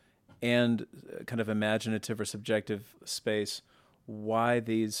pharmacological and kind of imaginative or subjective space, why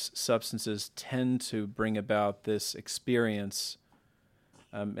these substances tend to bring about this experience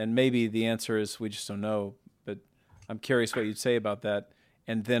And maybe the answer is we just don't know, but I'm curious what you'd say about that.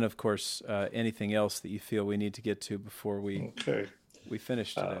 And then, of course, anything else that you feel we need to get to before we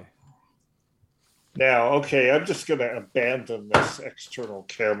finish today. Now, okay, I'm just going to abandon this external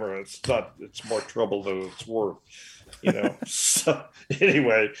camera. It's more trouble than it's worth, So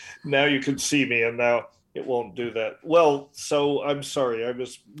anyway, now you can see me, and now it won't do that. Well, so I'm sorry, I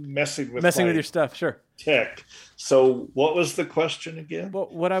was messing with your stuff. Sure. Tech. So what was the question again? Well,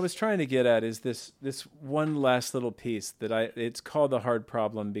 what I was trying to get at is this one last little piece that it's called the hard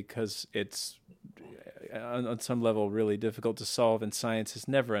problem because it's on some level really difficult to solve, and science has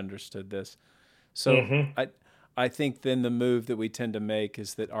never understood this. So I think then the move that we tend to make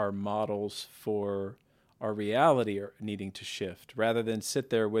is that our models for our reality are needing to shift. Rather than sit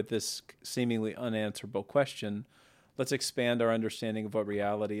there with this seemingly unanswerable question, let's expand our understanding of what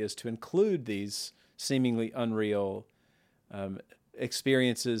reality is to include these seemingly unreal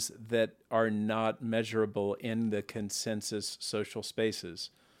experiences that are not measurable in the consensus social spaces.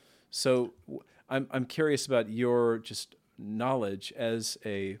 So I'm curious about your just knowledge as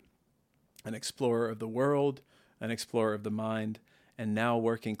an explorer of the world, an explorer of the mind, and now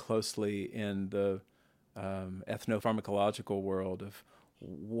working closely in the ethnopharmacological world of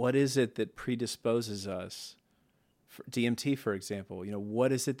what is it that predisposes us, for DMT, for example,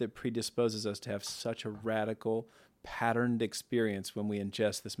 what is it that predisposes us to have such a radical, patterned experience when we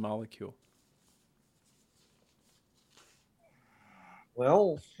ingest this molecule?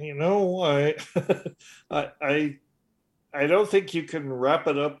 Well, I don't think you can wrap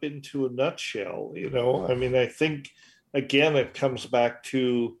it up into a nutshell. I mean, I think again it comes back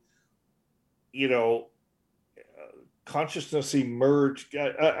to consciousness emerged.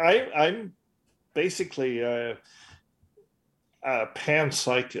 I'm basically a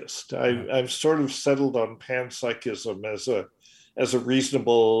panpsychist. I've sort of settled on panpsychism as a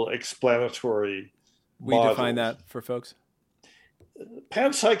reasonable explanatory model. Will you define that for folks?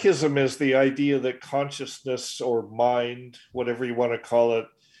 Panpsychism is the idea that consciousness or mind, whatever you want to call it,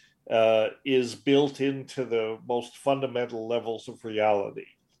 is built into the most fundamental levels of reality.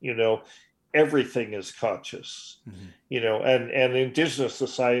 Everything is conscious. And indigenous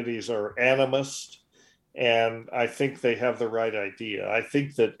societies are animist, and I think they have the right idea. I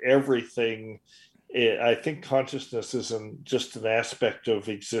think that I think consciousness isn't just an aspect of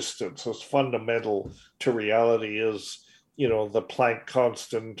existence. What's fundamental to reality is the Planck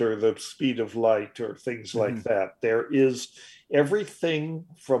constant or the speed of light or things like that. There is everything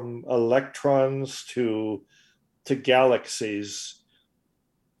from electrons to galaxies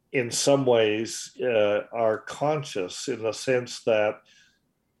in some ways are conscious in the sense that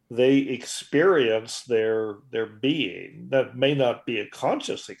they experience their being. That may not be a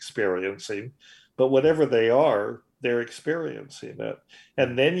conscious experiencing, but whatever they are, they're experiencing it.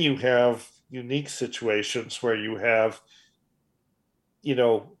 And then you have unique situations where you have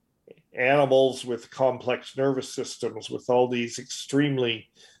animals with complex nervous systems with all these extremely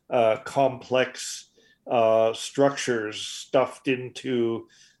complex structures stuffed into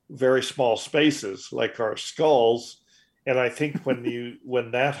very small spaces like our skulls. And I think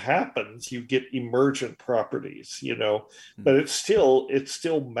when that happens, you get emergent properties, but it's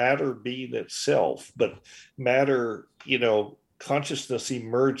still matter being itself, but matter, consciousness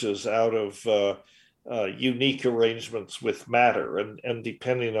emerges out of unique arrangements with matter, and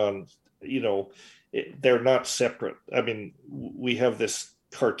depending on they're not separate. I mean, we have this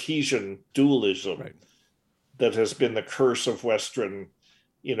Cartesian dualism that has been the curse of Western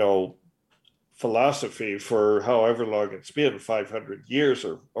philosophy for however long it's been, 500 years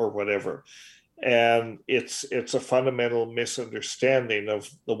or whatever, and it's a fundamental misunderstanding of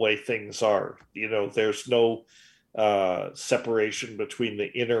the way things are. There's no separation between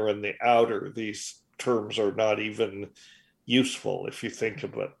the inner and the outer. These terms are not even useful if you think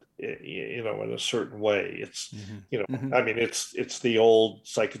of it, in a certain way. It's, I mean, it's the old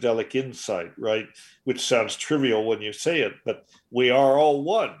psychedelic insight, right? Which sounds trivial when you say it, but we are all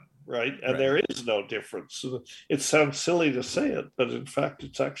one, right? And there is no difference. It sounds silly to say it, but in fact,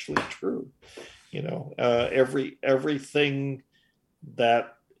 it's actually true. Everything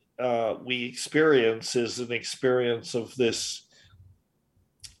that we experience is an experience of this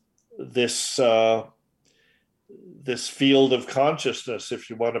field of consciousness, if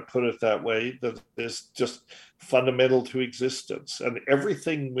you want to put it that way, that is just fundamental to existence, and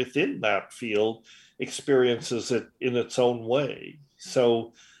everything within that field experiences it in its own way.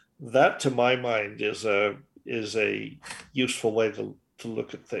 So that, to my mind, is a useful way to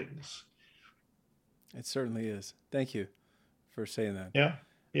look at things. It certainly is. Thank you for saying that.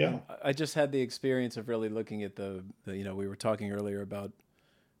 Yeah. I just had the experience of really looking at the we were talking earlier about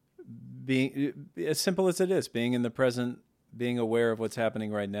being as simple as it is, being in the present, being aware of what's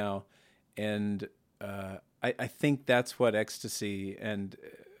happening right now. And I think that's what ecstasy and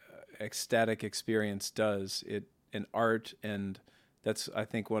ecstatic experience does. It in art, and that's, I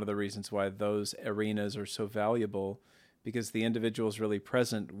think, one of the reasons why those arenas are so valuable, because the individual is really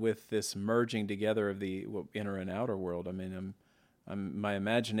present with this merging together of the inner and outer world. I mean, my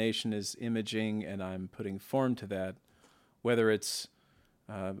imagination is imaging, and I'm putting form to that, whether it's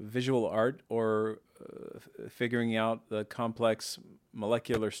visual art or figuring out the complex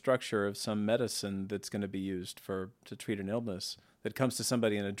molecular structure of some medicine that's going to be used to treat an illness that comes to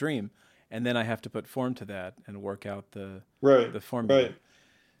somebody in a dream, and then I have to put form to that and work out the formula. Right.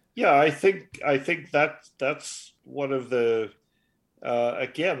 Yeah, I think that's one of the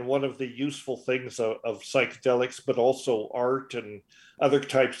again, one of the useful things of psychedelics, but also art and other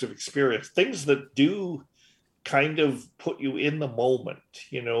types of experience, things that do kind of put you in the moment,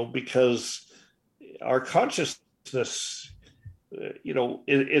 because our consciousness,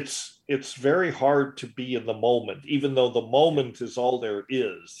 it's very hard to be in the moment, even though the moment is all there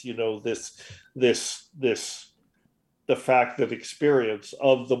is. This the fact that experience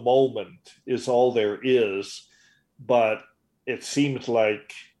of the moment is all there is, but it seems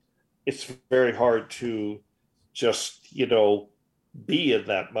like it's very hard to just be in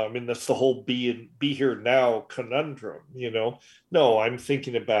that moment. I mean, that's the whole be here now conundrum. No, I'm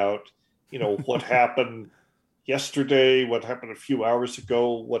thinking about what happened yesterday, what happened a few hours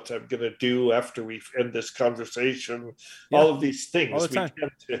ago, what I'm going to do after we end this conversation. Yeah, all of these things all the time.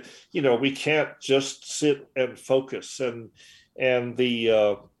 we can't just sit and focus, and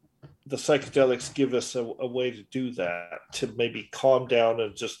the psychedelics give us a way to do that, to maybe calm down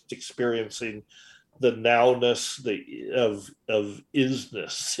and just experiencing the nowness, of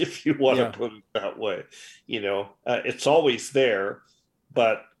isness, if you want to put it that way. It's always there,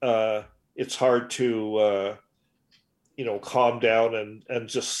 but it's hard to calm down and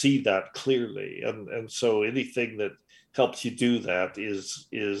just see that clearly. And so anything that helps you do that is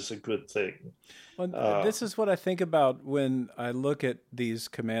a good thing. Well, this is what I think about when I look at these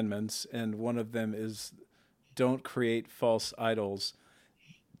commandments, and one of them is don't create false idols.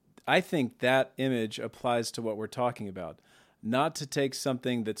 I think that image applies to what we're talking about. Not to take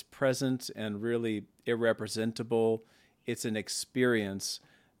something that's present and really irrepresentable, it's an experience,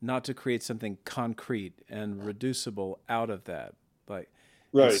 not to create something concrete and reducible out of that. Right.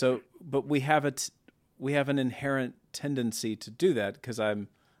 So, but we have an inherent tendency to do that, because I've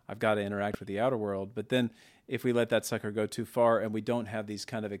got to interact with the outer world. But then if we let that sucker go too far and we don't have these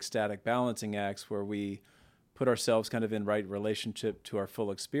kind of ecstatic balancing acts where we put ourselves kind of in right relationship to our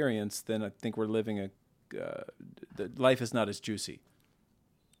full experience, then I think we're living life is not as juicy.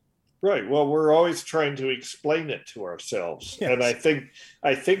 Right. Well, we're always trying to explain it to ourselves. Yes. And I think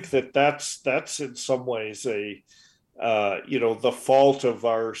that's in some ways the fault of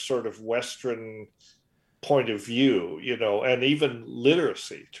our sort of Western point of view, and even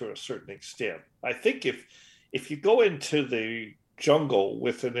literacy to a certain extent. I think if you go into the jungle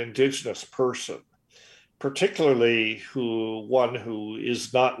with an indigenous person, particularly one who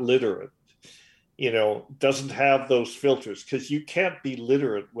is not literate, doesn't have those filters, because you can't be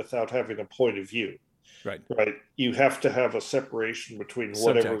literate without having a point of view. Right. You have to have a separation between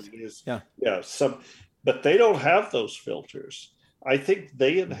whatever Subject. it is. Yeah. But they don't have those filters. I think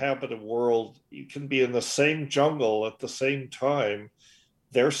they inhabit a world. You can be in the same jungle at the same time.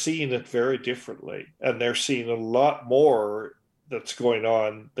 They're seeing it very differently, and they're seeing a lot more that's going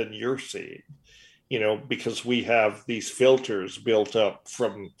on than you're seeing, because we have these filters built up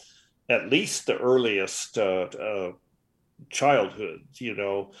from at least the earliest childhood,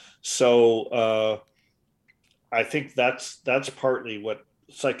 So I think that's partly what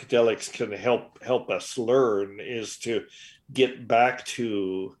psychedelics can help us learn, is to get back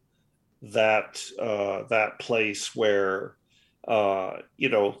to that place where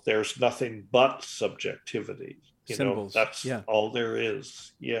there's nothing but subjectivity. Symbols. That's all there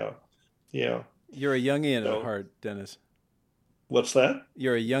is. Yeah. You're a Jungian at heart, Dennis. What's that?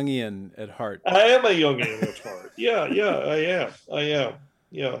 You're a Jungian at heart. I am a Jungian at heart. Yeah, I am.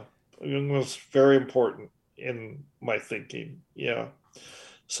 Yeah. Jung was very important in my thinking. Yeah.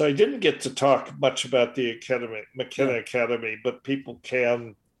 So I didn't get to talk much about the McKenna Academy, but people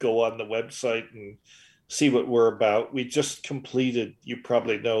can go on the website and see what we're about. We just completed, you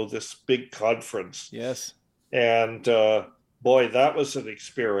probably know, this big conference. Yes. And boy, that was an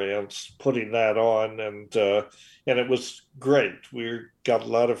experience putting that on, and it was great. We got a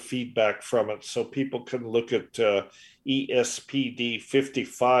lot of feedback from it, so people can look at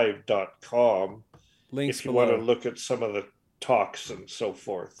espd55.com links if you below. want to look at some of the talks and so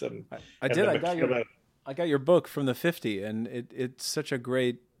forth. I And did. the McKenna. I got your book from the 50, and it's such a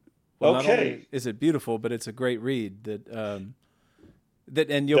great. Well, not Okay, only is it beautiful, but it's a great read. And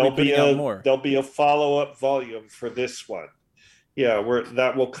you'll be putting out more. there'll be a follow up volume for this one. Yeah, where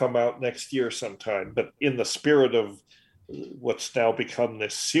that will come out next year sometime. But in the spirit of what's now become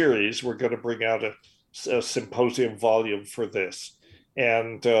this series, we're going to bring out a symposium volume for this.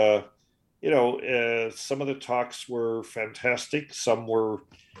 And some of the talks were fantastic. Some were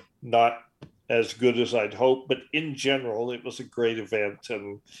not as good as I'd hoped, but in general, it was a great event,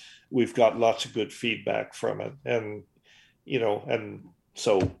 and we've got lots of good feedback from it. And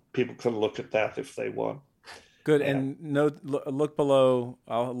so people can look at that if they want. Good. And look below.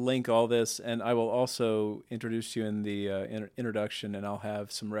 I'll link all this, and I will also introduce you in the introduction, and I'll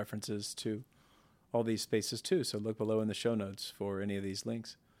have some references to all these spaces too. So look below in the show notes for any of these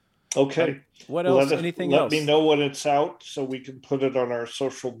links. Okay. What else? Anything else? Let me know when it's out so we can put it on our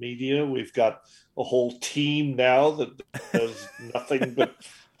social media. We've got a whole team now that does nothing but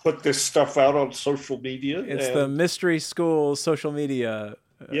put this stuff out on social media. It's the Mystery School social media.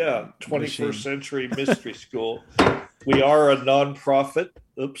 21st Century Mystery School. We are a nonprofit.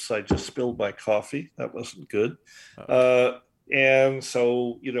 Oops, I just spilled my coffee. That wasn't good. And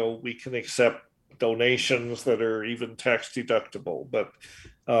so, we can accept donations that are even tax deductible, but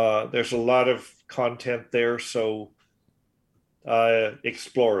there's a lot of content there, so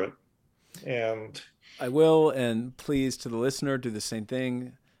explore it. And I will, and please, to the listener, do the same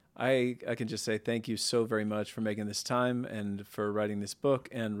thing. I can just say thank you so very much for making this time and for writing this book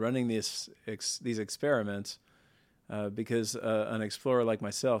and running these experiments, because an explorer like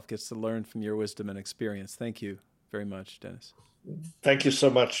myself gets to learn from your wisdom and experience. Thank you very much, Dennis. Thank you so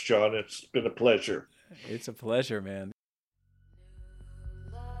much, John. It's been a pleasure. It's a pleasure, man.